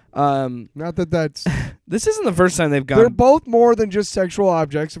 Not that that's... This isn't the first time they've gone... They're both more than just sexual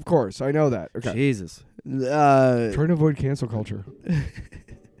objects, of course. I know that. Okay. Jesus. Trying to avoid cancel culture.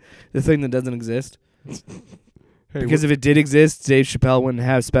 The thing that doesn't exist. Hey, because if it did exist, Dave Chappelle wouldn't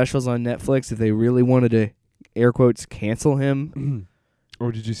have specials on Netflix if they really wanted to, air quotes, cancel him.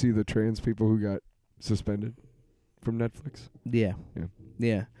 Or did you see the trans people who got suspended from Netflix? Yeah.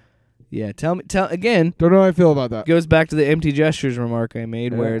 Tell again. Don't know how I feel about that. Goes back to the empty gestures remark I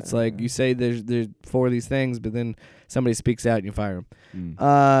made, where it's like you say there's four of these things, but then somebody speaks out and you fire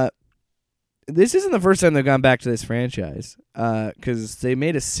them. This isn't the first time they've gone back to this franchise, because they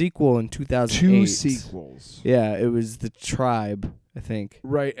made a sequel in 2008. 2 sequels. Yeah, it was The Tribe, I think.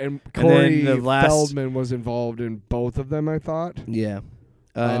 Right, and Corey then Feldman was involved in both of them, I thought. Yeah.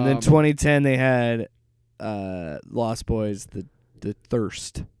 And then 2010 they had Lost Boys, The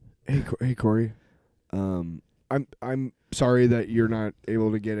Thirst. Hey Corey, I'm sorry that you're not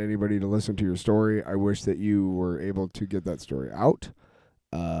able to get anybody to listen to your story. I wish that you were able to get that story out.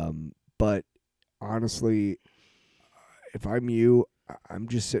 But honestly, if I'm you, I'm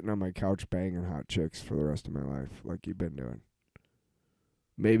just sitting on my couch banging hot chicks for the rest of my life, like you've been doing.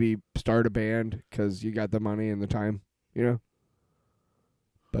 Maybe start a band because you got the money and the time, you know.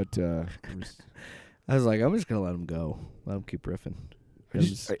 But I was like, I'm just gonna let him go, let him keep riffing.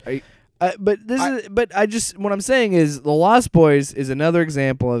 What I'm saying is, The Lost Boys is another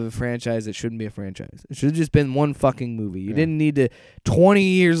example of a franchise that shouldn't be a franchise. It should have just been one fucking movie. You didn't need to 20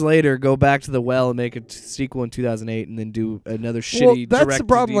 years later go back to the well and make a sequel in 2008 and then do another shitty. Well, that's the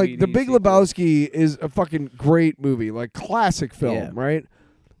problem. Like The Big sequel. Lebowski is a fucking great movie, like classic film, right?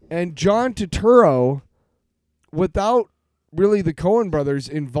 And John Turturro, without really the Coen brothers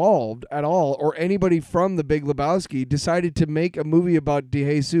involved at all, or anybody from The Big Lebowski, decided to make a movie about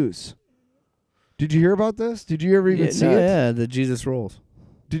DeJesus. Did you hear about this? Did you ever even see it? Yeah, the Jesus Rolls.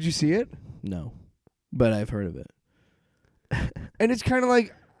 Did you see it? No, but I've heard of it. And it's kind of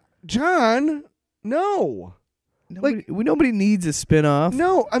like, John, no. Nobody needs a spin-off.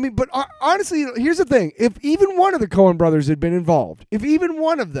 No, I mean, but honestly, here's the thing. If even one of the Coen brothers had been involved, if even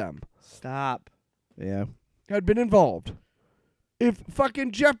one of them had been involved, if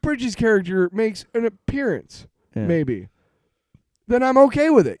fucking Jeff Bridges' character makes an appearance, maybe, then I'm okay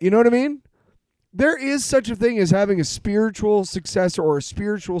with it. You know what I mean? There is such a thing as having a spiritual successor or a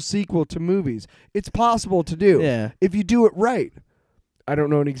spiritual sequel to movies. It's possible to do if you do it right. I don't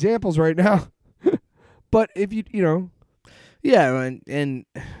know any examples right now, but if you know. Yeah, and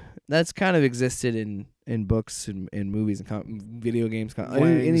that's kind of existed in books and movies and video games,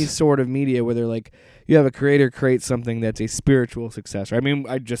 any sort of media where they're like, you have a creator create something that's a spiritual successor. I mean,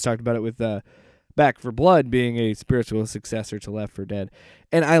 I just talked about it with Back 4 Blood being a spiritual successor to Left 4 Dead.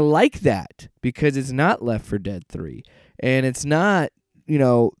 And I like that because it's not Left 4 Dead 3. And it's not,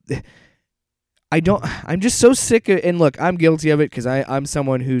 I'm just so sick of, and look, I'm guilty of it because I'm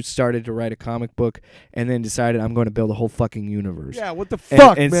someone who started to write a comic book and then decided I'm going to build a whole fucking universe. Yeah, what the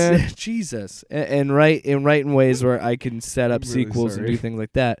fuck, man? Jesus. And write in ways where I can set up sequels and do things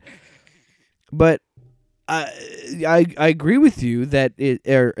like that. But I agree with you that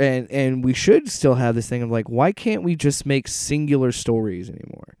and we should still have this thing of like, why can't we just make singular stories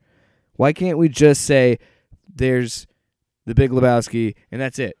anymore? Why can't we just say there's The Big Lebowski and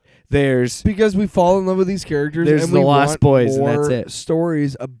that's it? Because we fall in love with these characters. There's and The we Lost want Boys, more and that's it.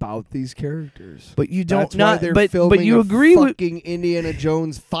 Stories about these characters. But you don't. That's why they're filming but you agree with fucking Indiana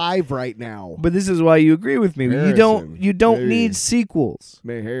Jones 5 right now. But this is why you agree with me. Harrison, you don't need sequels.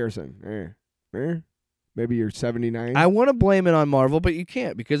 May Harrison. Maybe you're 79. I want to blame it on Marvel, but you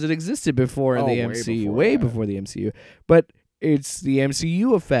can't because it existed before in the MCU, way before the MCU. But it's the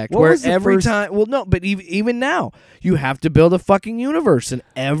MCU effect, where every time. Well, no, but even now, you have to build a fucking universe and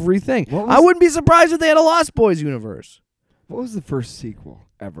everything. I wouldn't be surprised if they had a Lost Boys universe. What was the first sequel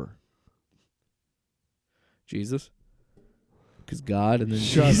ever? Jesus. Because God and then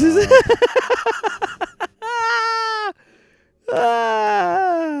Shut Jesus.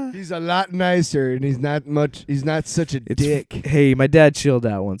 He's a lot nicer, and he's not such a dick. Hey, my dad chilled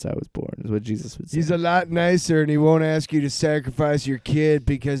out once I was born, is what Jesus would say. He's a lot nicer, and he won't ask you to sacrifice your kid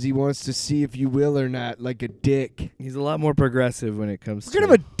because he wants to see if you will or not, like a dick. He's a lot more progressive when it comes to... What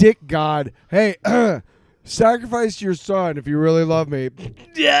kind of a dick God? Hey, sacrifice your son if you really love me.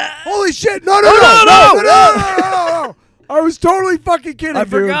 Yeah. Holy shit, no. I was totally fucking kidding, I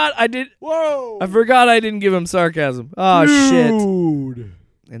forgot I did. Whoa. I forgot I didn't give him sarcasm. Oh, shit.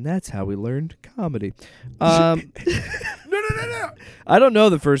 And that's how we learned comedy. No. I don't know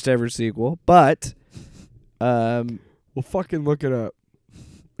the first ever sequel, but we'll fucking look it up.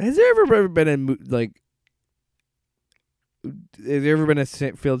 Has there ever been has there ever been a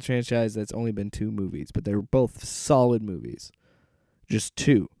failed franchise that's only been 2 movies, but they're both solid movies? Just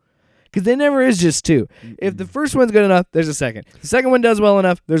 2. Because there never is just 2. If the first one's good enough, there's a second. The second one does well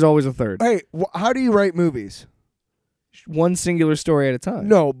enough, there's always a third. Hey, how do you write movies? One singular story at a time.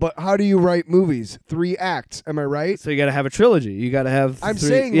 No, but how do you write movies? 3 acts, am I right? So you got to have a trilogy. You got to have I'm 3.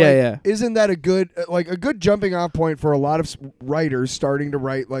 saying, yeah. Isn't that a good jumping off point for a lot of writers starting to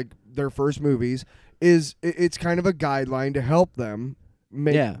write like their first movies? It's kind of a guideline to help them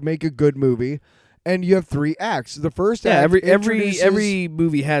make a good movie. And you have 3 acts. The first act, every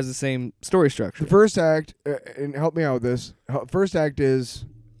movie has the same story structure. The first act, and help me out with this. First act is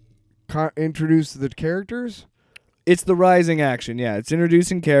introduce the characters. It's the rising action. Yeah, it's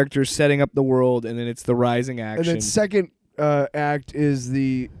introducing characters, setting up the world, and then it's the rising action. And then second act is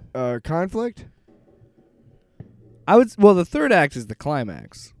the conflict. The third act is the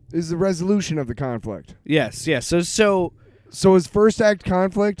climax. Is the resolution of the conflict. Yes. So is first act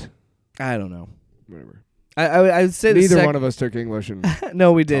conflict? I don't know. Whatever. I would say neither one of us took English in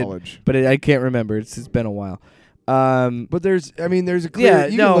no, we did, college. but I can't remember. It's been a while. But there's a clear.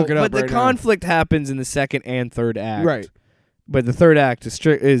 You can look it up but the right conflict happens in the second and third act, right? But the third act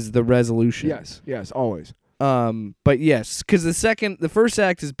is the resolution. Yes, always. But yes, because the first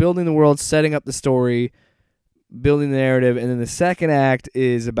act is building the world, setting up the story, building the narrative, and then the second act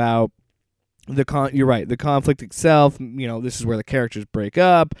is about you're right, the conflict itself. This is where the characters break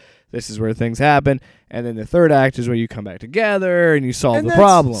up. This is where things happen, and then the third act is where you come back together and you solve the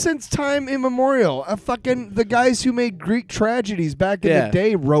problem. Since time immemorial, the guys who made Greek tragedies back in the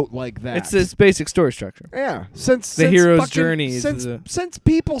day wrote like that. It's this basic story structure. Yeah, since the hero's journey. Since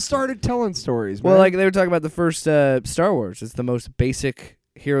people started telling stories. Well, man. like they were talking about the first Star Wars. It's the most basic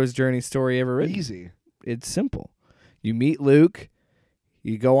hero's journey story ever written. Easy. It's simple. You meet Luke.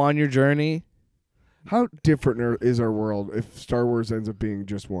 You go on your journey. How different is our world if Star Wars ends up being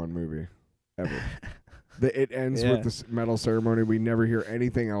just one movie ever? It ends with the medal ceremony. We never hear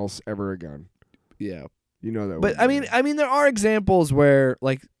anything else ever again. Yeah, you know that. But I mean, there are examples where,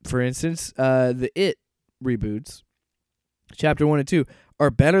 like, for instance, the It reboots, Chapter 1 and 2, are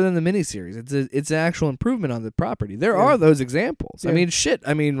better than the miniseries. It's an actual improvement on the property. There are those examples. Yeah.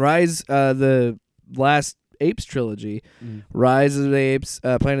 I mean, Rise, the last Apes trilogy, Rise of the Apes,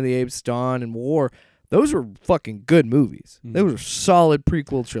 Planet of the Apes, Dawn, and War. Those were fucking good movies. Those were solid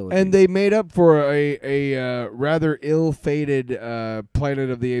prequel trilogies. And they made up for a rather ill-fated Planet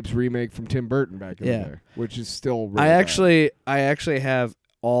of the Apes remake from Tim Burton back in the day, which is still really bad. I actually have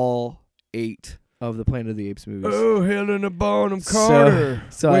all 8 of the Planet of the Apes movies. Oh, Helena Bonham Carter.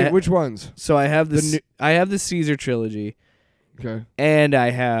 Wait, which ones? So I have I have the Caesar trilogy. Okay. And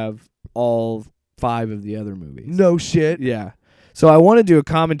I have all 5 of the other movies. No shit. Yeah. So I want to do a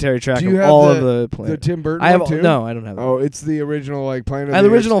commentary track of all of the Planet. The Tim Burton one too? No, I don't have that. Oh, it's the original Planet of the Apes. The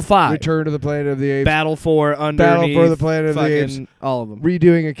original 5. Return to the Planet of the Apes. Battle for Underneath. Battle for the Planet of the Apes. All of them.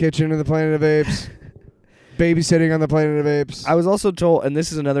 Redoing a kitchen in the Planet of Apes. Babysitting on the Planet of Apes. I was also told, and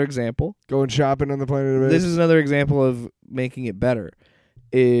this is another example. Going shopping on the Planet of Apes. This is another example of making it better.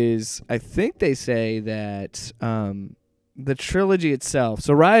 I think they say that the trilogy itself,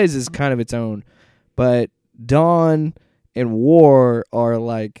 so Rise is kind of its own, but Dawn and War are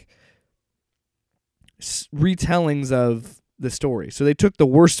like retellings of the story. So they took the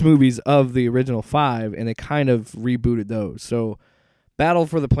worst movies of the original 5 and they kind of rebooted those. So Battle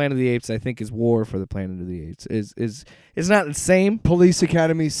for the Planet of the Apes, I think, is War for the Planet of the Apes. Is it's not the same. Police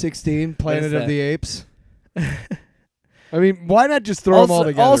Academy 16, Planet of the Apes. I mean, why not just throw them all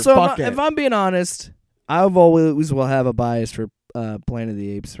together? Also, if I'm being honest, I've always will have a bias for Planet of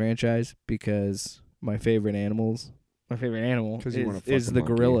the Apes franchise because my favorite animal is the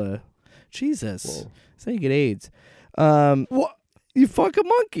gorilla. Jesus. Whoa. That's how you get AIDS. What? You fuck a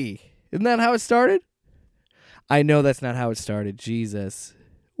monkey. Isn't that how it started? I know that's not how it started. Jesus.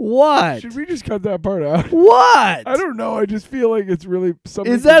 What? Should we just cut that part out? What? I don't know. I just feel like it's really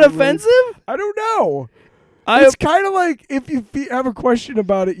something. Is that offensive? I don't know. It's kind of like if you have a question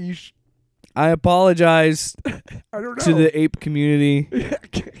about it, you I apologize I don't know. to the ape community.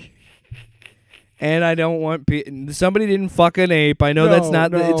 And I don't want somebody didn't fuck an ape. I know that's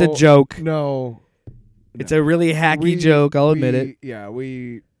not. It's a joke. No. It's a really hacky joke. I'll admit it. Yeah.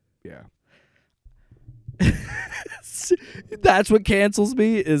 That's what cancels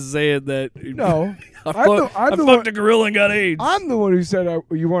me is saying that. No. I fucked a gorilla and got AIDS. I'm the one who said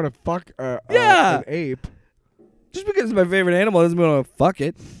you want to fuck an ape. Just because it's my favorite animal doesn't mean I want to fuck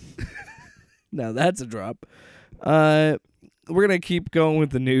it. Now that's a drop. We're going to keep going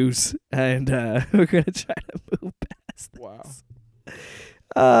with the news, and we're going to try to move past this.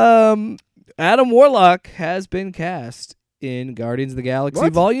 Wow. Adam Warlock has been cast in Guardians of the Galaxy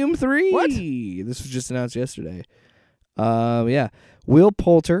Volume 3. What? This was just announced yesterday. Yeah. Will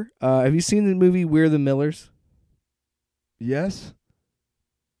Poulter. Have you seen the movie We're the Millers? Yes.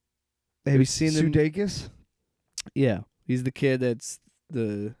 Have you seen the Sudeikis? Yeah. He's the kid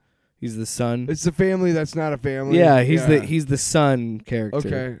he's the son. It's the family that's not a family. Yeah, he's the son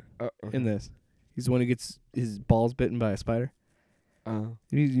character. Okay. In this. He's the one who gets his balls bitten by a spider.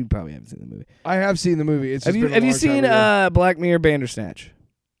 You probably haven't seen the movie. I have seen the movie. Have you seen Black Mirror Bandersnatch?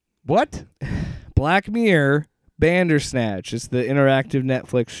 What? Black Mirror Bandersnatch. It's the interactive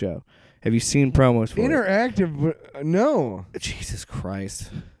Netflix show. Have you seen promos for interactive? No. Jesus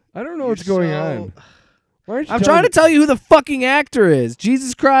Christ. I don't know what's going on. I'm trying to tell you who the fucking actor is.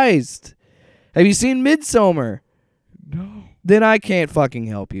 Jesus Christ. Have you seen Midsommar? No. Then I can't fucking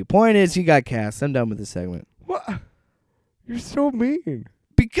help you. Point is, he got cast. I'm done with this segment. What? You're so mean.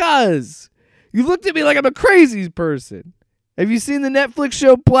 Because you looked at me like I'm a crazy person. Have you seen the Netflix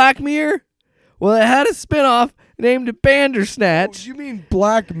show Black Mirror? Well, it had a spinoff named Bandersnatch. You mean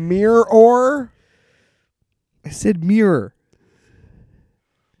Black Mirror? I said mirror.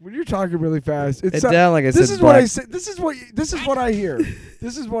 When you're talking really fast, It sounded like I said this is black. what I say. This is what I hear.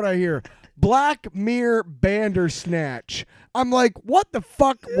 This is what I hear. Black Mirror Bandersnatch. I'm like, what the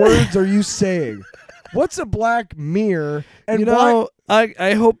fuck words are you saying? What's a black mirror? And You know,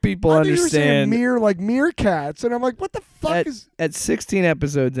 I hope people I think you were saying understand. mirror like meerkats, and I'm like, what the fuck is? At 16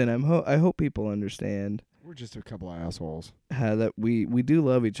 episodes in, I hope people understand We're just a couple of assholes. how that we do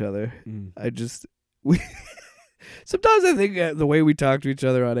love each other. Mm. We sometimes I think the way we talk to each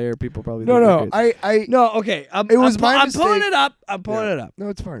other on air, people probably think No, we're crazy. No, okay. It was my I'm pulling mistake. it up. I'm pulling it up. No,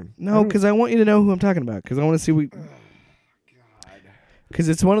 it's fine. No, because I want you to know who I'm talking about. Because I want to see Because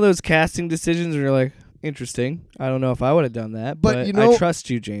it's one of those casting decisions where you're like, interesting. I don't know if I would have done that, but you know, I trust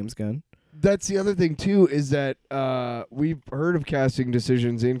you, James Gunn. That's the other thing too, is that we've heard of casting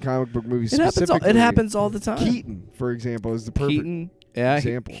decisions in comic book movies. It happens all the time. Keaton, for example, is the perfect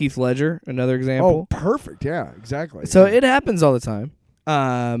example. Heath Ledger, another example. Oh, perfect. Yeah, exactly. So it happens all the time.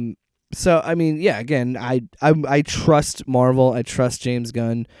 So I mean, yeah. Again, I trust Marvel. I trust James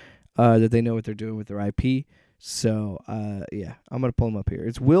Gunn that they know what they're doing with their IP. So yeah, I'm gonna pull him up here.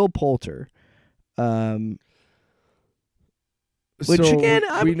 It's Will Poulter. Which so again,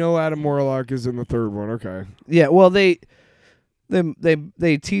 we know Adam Warlock is in the third one. Okay. Yeah. Well, they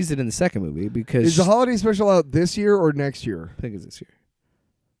teased it in the second movie because Is the holiday special out this year or next year? I think it's this year.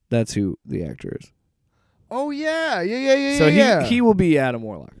 That's who the actor is. Oh yeah. So yeah. he will be Adam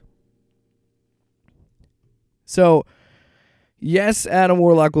Warlock. So yes, Adam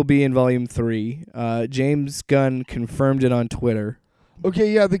Warlock will be in Volume 3. James Gunn confirmed it on Twitter.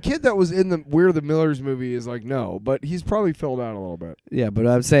 Okay, yeah, the kid that was in the We're the Millers movie is like, no, but he's probably filled out a little bit. Yeah, but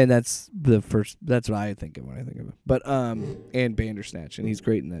I'm saying that's what I think of when I think of it. But and Bandersnatch, and he's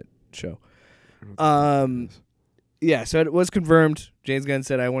great in that show. Yeah, so it was confirmed. James Gunn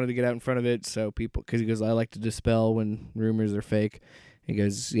said I wanted to get out in front of it, so people, because he goes, I like to dispel when rumors are fake. He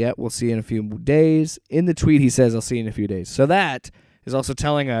goes, yeah, we'll see you in a few days. In the tweet, he says, I'll see you in a few days. So that is also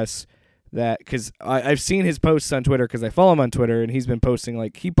telling us that, because I've seen his posts on Twitter, because I follow him on Twitter, and he's been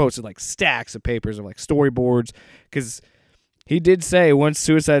posting, he posted stacks of papers of storyboards, because he did say once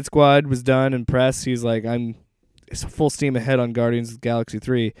Suicide Squad was done and press, he's like, it's full steam ahead on Guardians of the Galaxy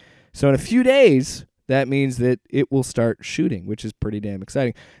 3. So in a few days, that means that it will start shooting, which is pretty damn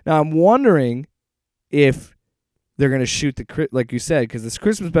exciting. Now, I'm wondering if they're going to shoot like you said, because this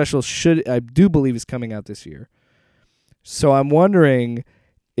Christmas special I do believe is coming out this year. So I'm wondering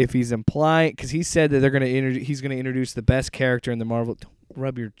if he's implying, because he said that he's going to introduce the best character in the Marvel. Don't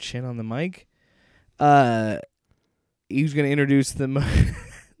rub your chin on the mic. He's going to introduce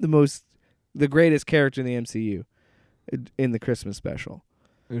the greatest character in the MCU in the Christmas special.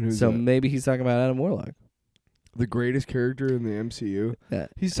 And who's so that? Maybe he's talking about Adam Warlock. The greatest character in the MCU? Yeah.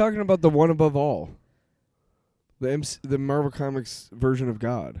 He's talking about the one above all. The Marvel Comics version of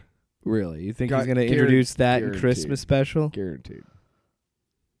God. Really? You think he's going to introduce that in Christmas special? Guaranteed.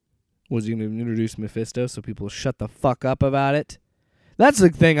 Was he going to introduce Mephisto so people shut the fuck up about it? That's the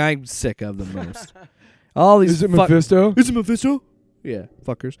thing I'm sick of the most. All these Is it Mephisto? Is it Mephisto? Yeah,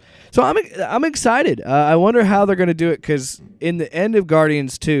 fuckers. So I'm excited. I wonder how they're going to do it, because in the end of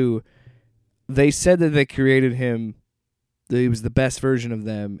Guardians 2, they said that they created him, that he was the best version of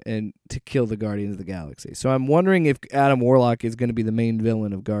them, and to kill the Guardians of the Galaxy. So I'm wondering if Adam Warlock is going to be the main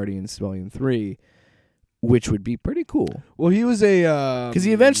villain of Guardians Volume 3, which would be pretty cool. Well, he was because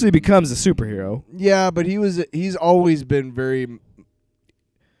he eventually becomes a superhero. Yeah, but he's always been very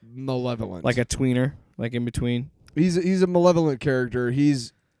malevolent. Like a tweener, like in between. He's a malevolent character. He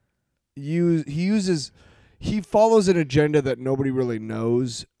follows an agenda that nobody really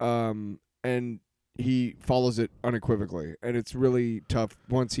knows, and he follows it unequivocally. And it's really tough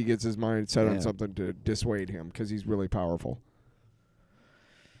once he gets his mind set on something to dissuade him, because he's really powerful.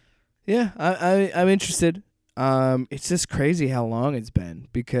 Yeah, I'm interested. It's just crazy how long it's been,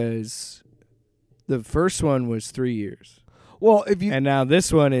 because the first one was 3 years. Well, and now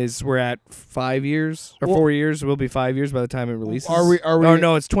this one we're at 5 years or 4 years. It will be 5 years by the time it releases. Are we? Oh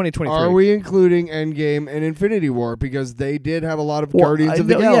no, it's 2023. Are we including Endgame and Infinity War, because they did have a lot of Guardians of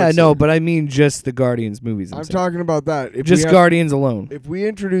the Galaxy? Yeah, no, but I mean just the Guardians movies. I'm talking about that. Just Guardians alone. If we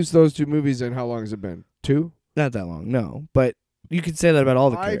introduce those two movies, then how long has it been? 2? Not that long, no. But you could say that about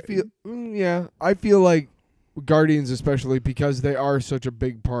all the characters. I feel like Guardians, especially because they are such a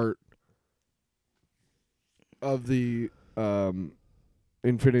big part of the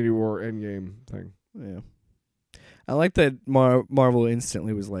Infinity War Endgame thing. Yeah. I like that Marvel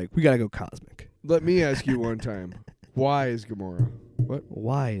instantly was like, we got to go cosmic. Let me ask you one time. Why is Gamora? What?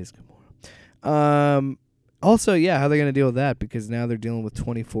 Why is Also, yeah, how are they going to deal with that? Because now they're dealing with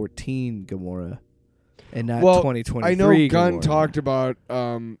 2014 Gamora and not Well, 2023 I know Gunn Gamora. talked about,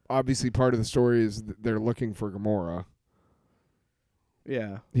 obviously part of the story is that they're looking for Gamora.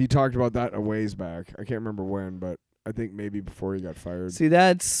 Yeah. He talked about that a ways back. I can't remember when, but I think maybe before he got fired. See,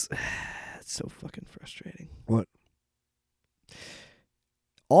 that's so fucking frustrating. What?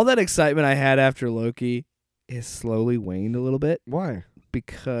 All that excitement I had after Loki has slowly waned a little bit Why?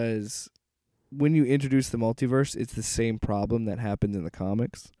 because when you introduce the multiverse, it's the same problem that happens in the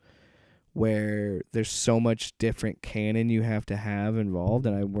comics where there's so much different canon you have to have involved,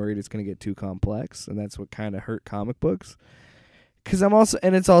 and I'm worried it's going to get too complex, and that's what kind of hurt comic books. Because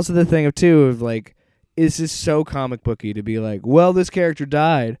it's also the thing of like, it's just so comic booky to be like, well, this character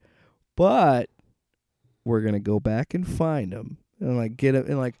died, but we're going to go back and find him and like get him.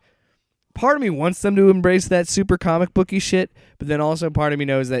 And like, part of me wants them to embrace that super comic booky shit, but then also part of me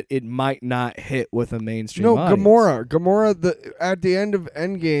knows that it might not hit with a mainstream audience. Gamora, at the end of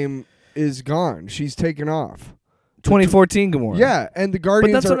Endgame is gone. She's taken off. 2014 Gamora. Yeah, and the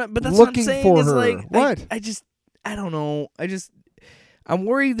Guardians are looking for her. Like, what? I don't know. I'm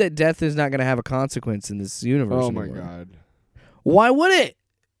worried that death is not going to have a consequence in this universe. Oh my anymore. God. Why would it?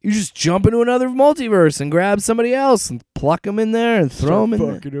 You just jump into another multiverse and grab somebody else and pluck them in there and throw them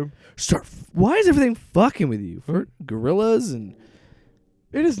in there. Why is everything fucking with you? For gorillas and...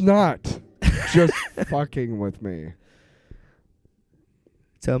 It is not just fucking with me.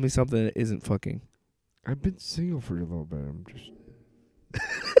 Tell me something that isn't fucking. I've been single for a little bit. I'm just...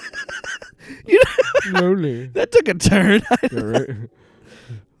 lonely. That took a turn. Yeah, right?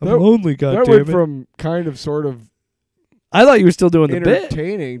 I'm lonely, goddammit. That went from kind of sort of I thought you were still doing the bit.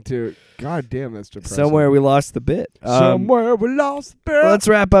 entertaining to goddamn, that's depressing. Somewhere we lost the bit. Somewhere we lost the bit. Let's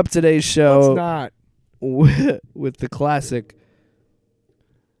wrap up today's show. Let's not. with the classic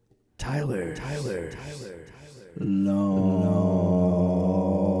Tyler. Lomba.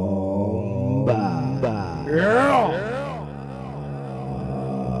 Yeah.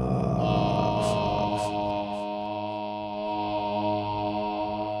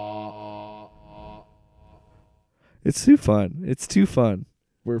 It's too fun. It's too fun.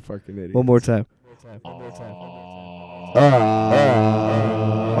 We're fucking idiots. One more time.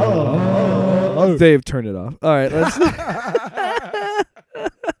 Dave, turn it off. All right, let's.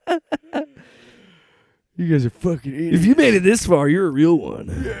 You guys are fucking idiots. If you made it this far, you're a real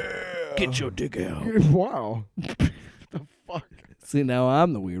one. Yeah. Get your dick out. Wow. The fuck? See, now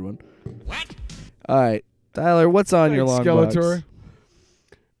I'm the weird one. What? All right, Tyler, what's on your long Skeletor.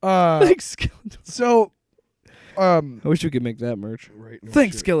 box? Thanks, Skeletor. So, I wish we could make that merch. right, no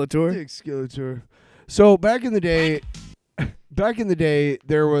Thanks, shit. Skeletor. Thanks, Skeletor. So back in the day,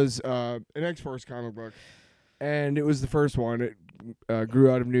 there was an X-Force comic book, and it was the first one. It grew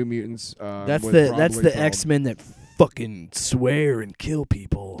out of New Mutants. That's with the Rob that's the Liefeld. X-Men that fucking swear and kill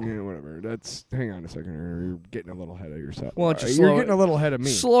people. Yeah, whatever. Hang on a second here. You're getting a little ahead of yourself. Why don't you You're slow getting it- a little ahead of me.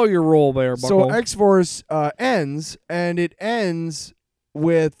 Slow your roll there, Buckle. So X-Force ends, and it ends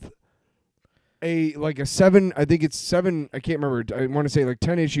with a 7. I think it's 7. I can't remember. I want to say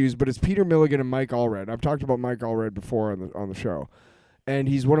 10 issues, but it's Peter Milligan and Mike Allred. I've talked about Mike Allred before on the show, and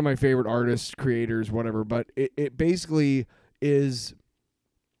he's one of my favorite artists, creators, whatever. But it basically is.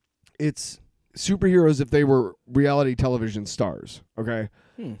 It's superheroes if they were reality television stars. Okay,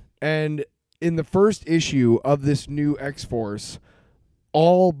 and in the first issue of this new X-Force,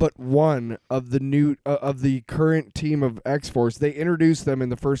 all but one of the new of the current team of X-Force, they introduce them in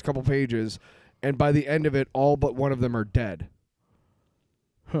the first couple pages, and by the end of it, all but one of them are dead.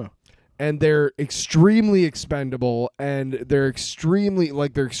 Huh. And they're extremely expendable, and they're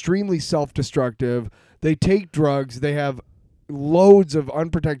extremely self-destructive. They take drugs. They have loads of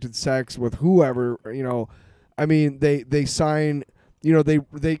unprotected sex with whoever, I mean, they sign,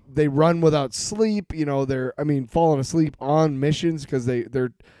 they run without sleep, they're falling asleep on missions because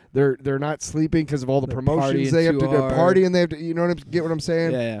they're not sleeping because of all the They're promotions partying they have to too do. hard. Partying, they have to, get what I'm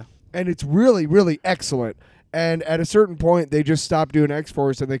saying? Yeah. And it's really, really excellent. And at a certain point, they just stopped doing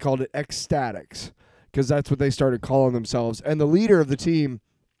X-Force and they called it X-Statics because that's what they started calling themselves. And the leader of the team,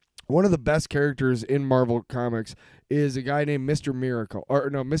 one of the best characters in Marvel Comics, is a guy named Mr. Miracle. Or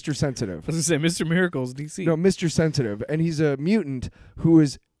no, Mr. Sensitive. I was going to say, Mr. Miracle's DC. No, Mr. Sensitive. And he's a mutant who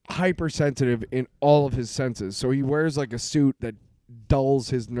is hypersensitive in all of his senses. So he wears a suit that dulls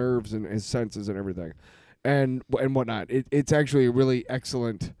his nerves and his senses and everything. And whatnot. It's actually a really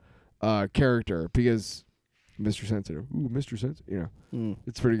excellent character because Mr. Sensitive. Ooh, Mr. Sensitive.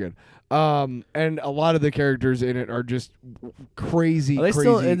 It's pretty good. And a lot of the characters in it are just crazy. Are they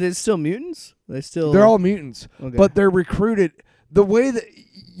crazy. still mutants? They're all mutants, Okay. but they're recruited. The way that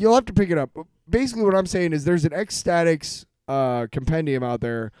you'll have to pick it up. Basically, what I'm saying is there's an X-Statix compendium out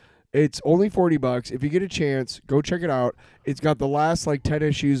there. It's only $40. If you get a chance, go check it out. It's got the last 10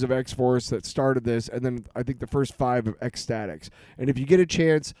 issues of X-Force that started this, and then I think the first 5 of X-Statix. And if you get a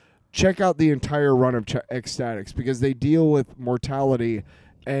chance, check out the entire run of X-Statix because they deal with mortality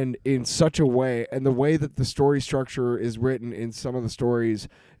and in such a way, and the way that the story structure is written in some of the stories,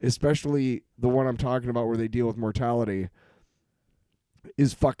 especially the one I'm talking about where they deal with mortality,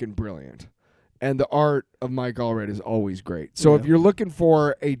 is fucking brilliant. And the art of Mike Allred is always great. So if you're looking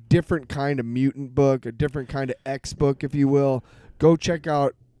for a different kind of mutant book, a different kind of X book, if you will, go check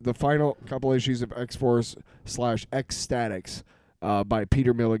out the final couple issues of X-Force / X-Statix by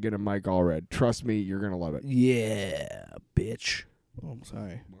Peter Milligan and Mike Allred. Trust me, you're going to love it. Yeah, bitch. Oh, I'm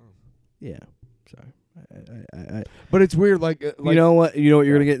sorry. Wow. Yeah, sorry. But it's weird, you know what? You know what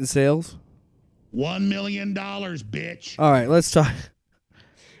you're going to get in sales? $1 million, bitch. All right, let's talk.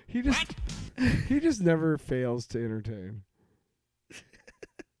 He just never fails to entertain.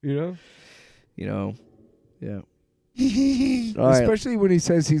 You know? Yeah. Especially when he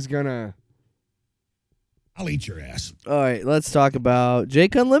says he's gonna. I'll eat your ass. All right, let's talk about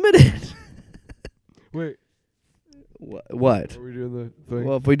Jake Unlimited. Wait. What? Are we doing the thing?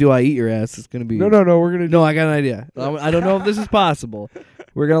 Well, if we do I Eat Your Ass, it's going to be... No, we're going to... No, I got an idea. I don't know if this is possible.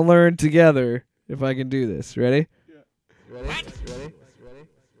 We're going to learn together if I can do this. Ready? Yeah. Ready?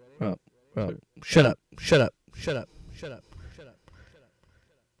 Oh, shut up.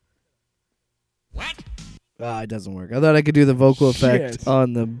 What? It doesn't work. I thought I could do the vocal effect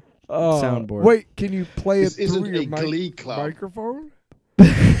on the soundboard. Wait, can you play it This through isn't your a Glee Club. microphone?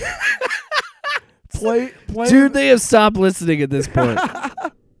 play Dude, they have stopped listening at this point.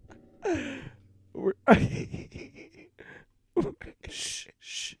 Shh.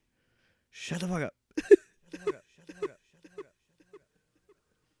 Shut the fuck up.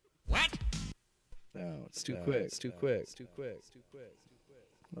 What? No, it's too quick. It's too quick.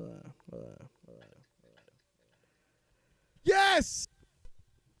 Yes!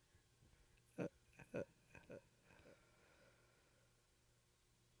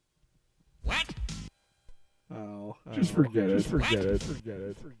 What? Oh. Just forget it.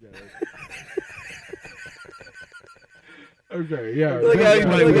 Okay, yeah. Look how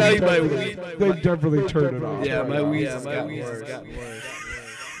They definitely turned it off. Yeah, my wheeze has gotten worse.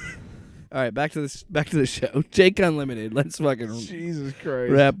 All right, back to the show. Jake Unlimited. Let's fucking Jesus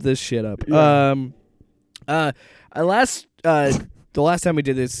Christ. wrap this shit up. Yeah. The last time we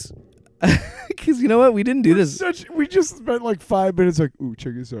did this, because you know what, we didn't do this. We just spent 5 minutes ooh,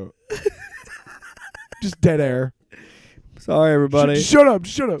 check this out. Just dead air. Sorry, everybody. Shut up.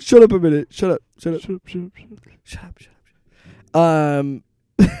 Shut up a minute. Shut up.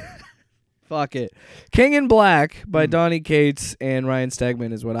 Fuck it. King in Black by Donny Cates and Ryan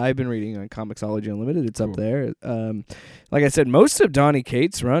Stegman is what I've been reading on Comixology Unlimited. It's up there. Like I said, most of Donny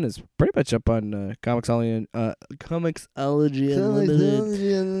Cates' run is pretty much up on Comixology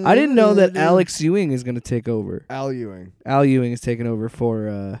Unlimited. I didn't know that Alex Ewing is going to take over. Al Ewing. Al Ewing is taking over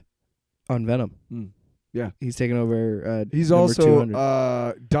for on Venom. Yeah. He's taking over He's number also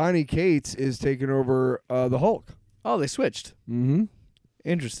 200. Donny Cates is taking over the Hulk. Oh, they switched. Mm-hmm.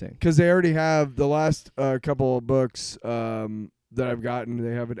 Interesting. Because they already have the last couple of books that I've gotten.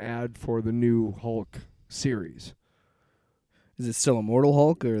 They have an ad for the new Hulk series. Is it still Immortal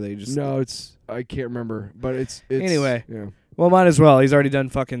Hulk, or are they just... No, I can't remember, but it's anyway. Yeah. Well, might as well. He's already done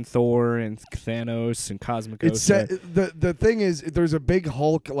fucking Thor and Thanos and Cosmic It's the thing is, there's a big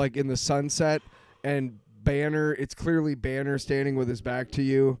Hulk in the sunset, and Banner. It's clearly Banner standing with his back to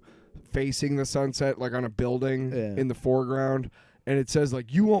you, facing the sunset, on a building in the foreground. And it says,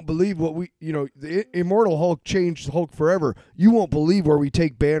 you won't believe what the Immortal Hulk changed Hulk forever. You won't believe where we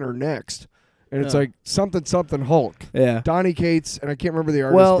take Banner next. And it's something Hulk. Yeah. Donny Cates, and I can't remember the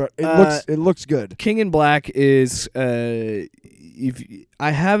artist, but it looks good. King in Black is I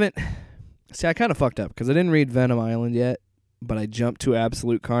kind of fucked up because I didn't read Venom Island yet, but I jumped to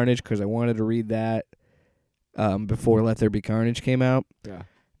Absolute Carnage because I wanted to read that before Let There Be Carnage came out. Yeah.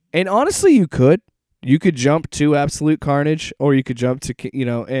 And honestly, you could jump to Absolute Carnage, or you could jump to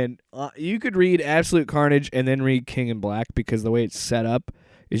you could read Absolute Carnage and then read King in Black, because the way it's set up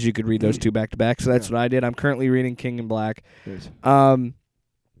is you could read those two back to back. So that's what I did. I'm currently reading King in Black. Yes.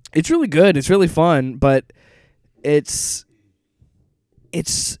 It's really good. It's really fun, but Cates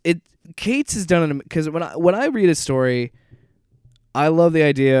has done it because when I read a story, I love the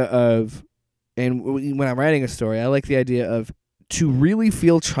idea of, and when I'm writing a story, I like the idea of, to really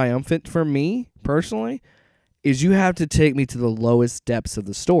feel triumphant for me personally, is you have to take me to the lowest depths of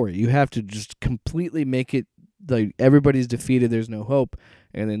the story. You have to just completely make it like everybody's defeated, there's no hope,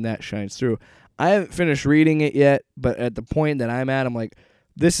 and then that shines through. I haven't finished reading it yet, but at the point that I'm at, I'm like,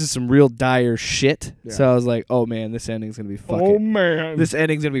 this is some real dire shit. Yeah. So I was like, oh man, this ending's gonna be fucking. Oh man. This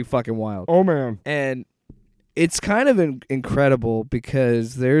ending's gonna be fucking wild. Oh man. And it's kind of incredible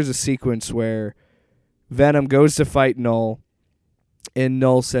because there's a sequence where Venom goes to fight Null, and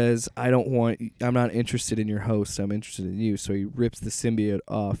Null says, I'm not interested in your host, I'm interested in you. So he rips the symbiote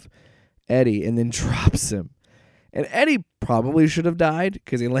off Eddie and then drops him. And Eddie probably should have died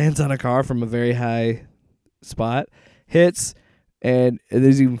because he lands on a car from a very high spot, hits, and it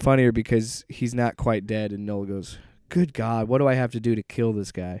is even funnier because he's not quite dead, and Null goes, good God, what do I have to do to kill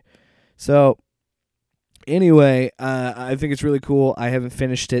this guy? So anyway, I think it's really cool. I haven't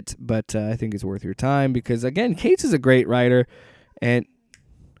finished it, but I think it's worth your time because, again, Cates is a great writer, and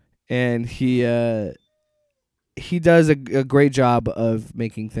he does a great job of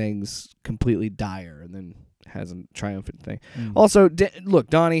making things completely dire and then has a triumphant thing. Also, look,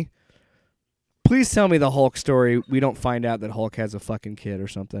 Donnie, please tell me the Hulk story. We don't find out that Hulk has a fucking kid or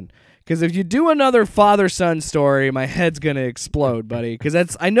something. Because if you do another father-son story, my head's going to explode, buddy.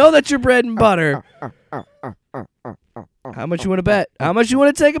 Because I know that's your bread and butter. How much you want to bet? How much you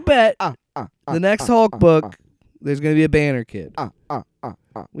want to take a bet? The next Hulk book, there's going to be a Banner kid.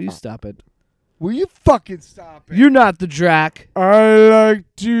 Will you stop it? Will you fucking stop it? You're not the Drac. I like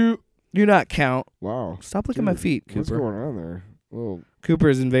to. You're not Count. Wow. Stop looking at my feet, Cooper. What's going on there? Well, Cooper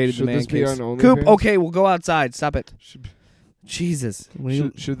has invaded should the man this be cave. on Coop, OnlyFans? okay, we'll go outside. Stop it. Should, Jesus.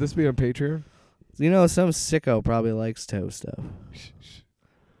 should this be on Patreon? You know, some sicko probably likes toe stuff.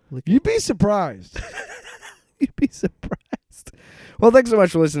 You'd be surprised. You'd be surprised. Well, thanks so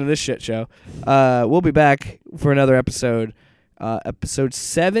much for listening to this shit show. We'll be back for another episode. Episode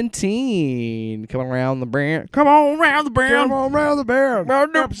 17. Come on around the band. Come on around the band. Come on around the band.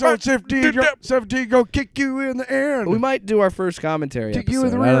 Episode 17 go kick you in the end. We might do our first commentary Kick episode. you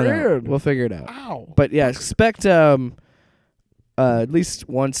in the I don't rear know. end. We'll figure it out. Ow. But yeah, expect at least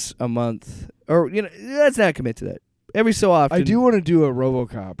once a month, or let's not commit to that. Every so often, I do want to do a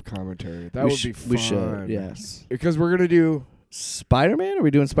RoboCop commentary. That would be fun. We should, yes. Because we're gonna do. Spider-Man? Are we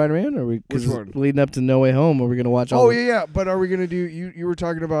doing Spider-Man? Or are we? Which one? Leading up to No Way Home, are we gonna watch all? Oh yeah. But are we gonna do? You were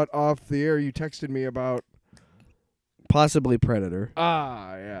talking about off the air. You texted me about. Possibly Predator.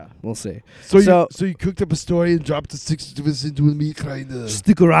 Yeah. We'll see. So you cooked up a story and dropped the 6 of us into me, kinda.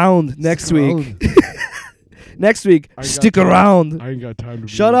 Stick around next week. Next week, stick time. around. I ain't got time to.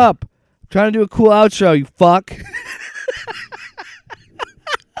 Shut up. I'm trying to do a cool outro. You fuck.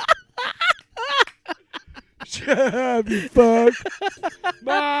 Shut up, you fuck.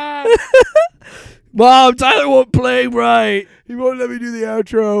 Mom. Mom, Tyler won't play right. He won't let me do the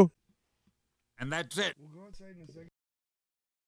outro. And that's it. We'll go outside in a second.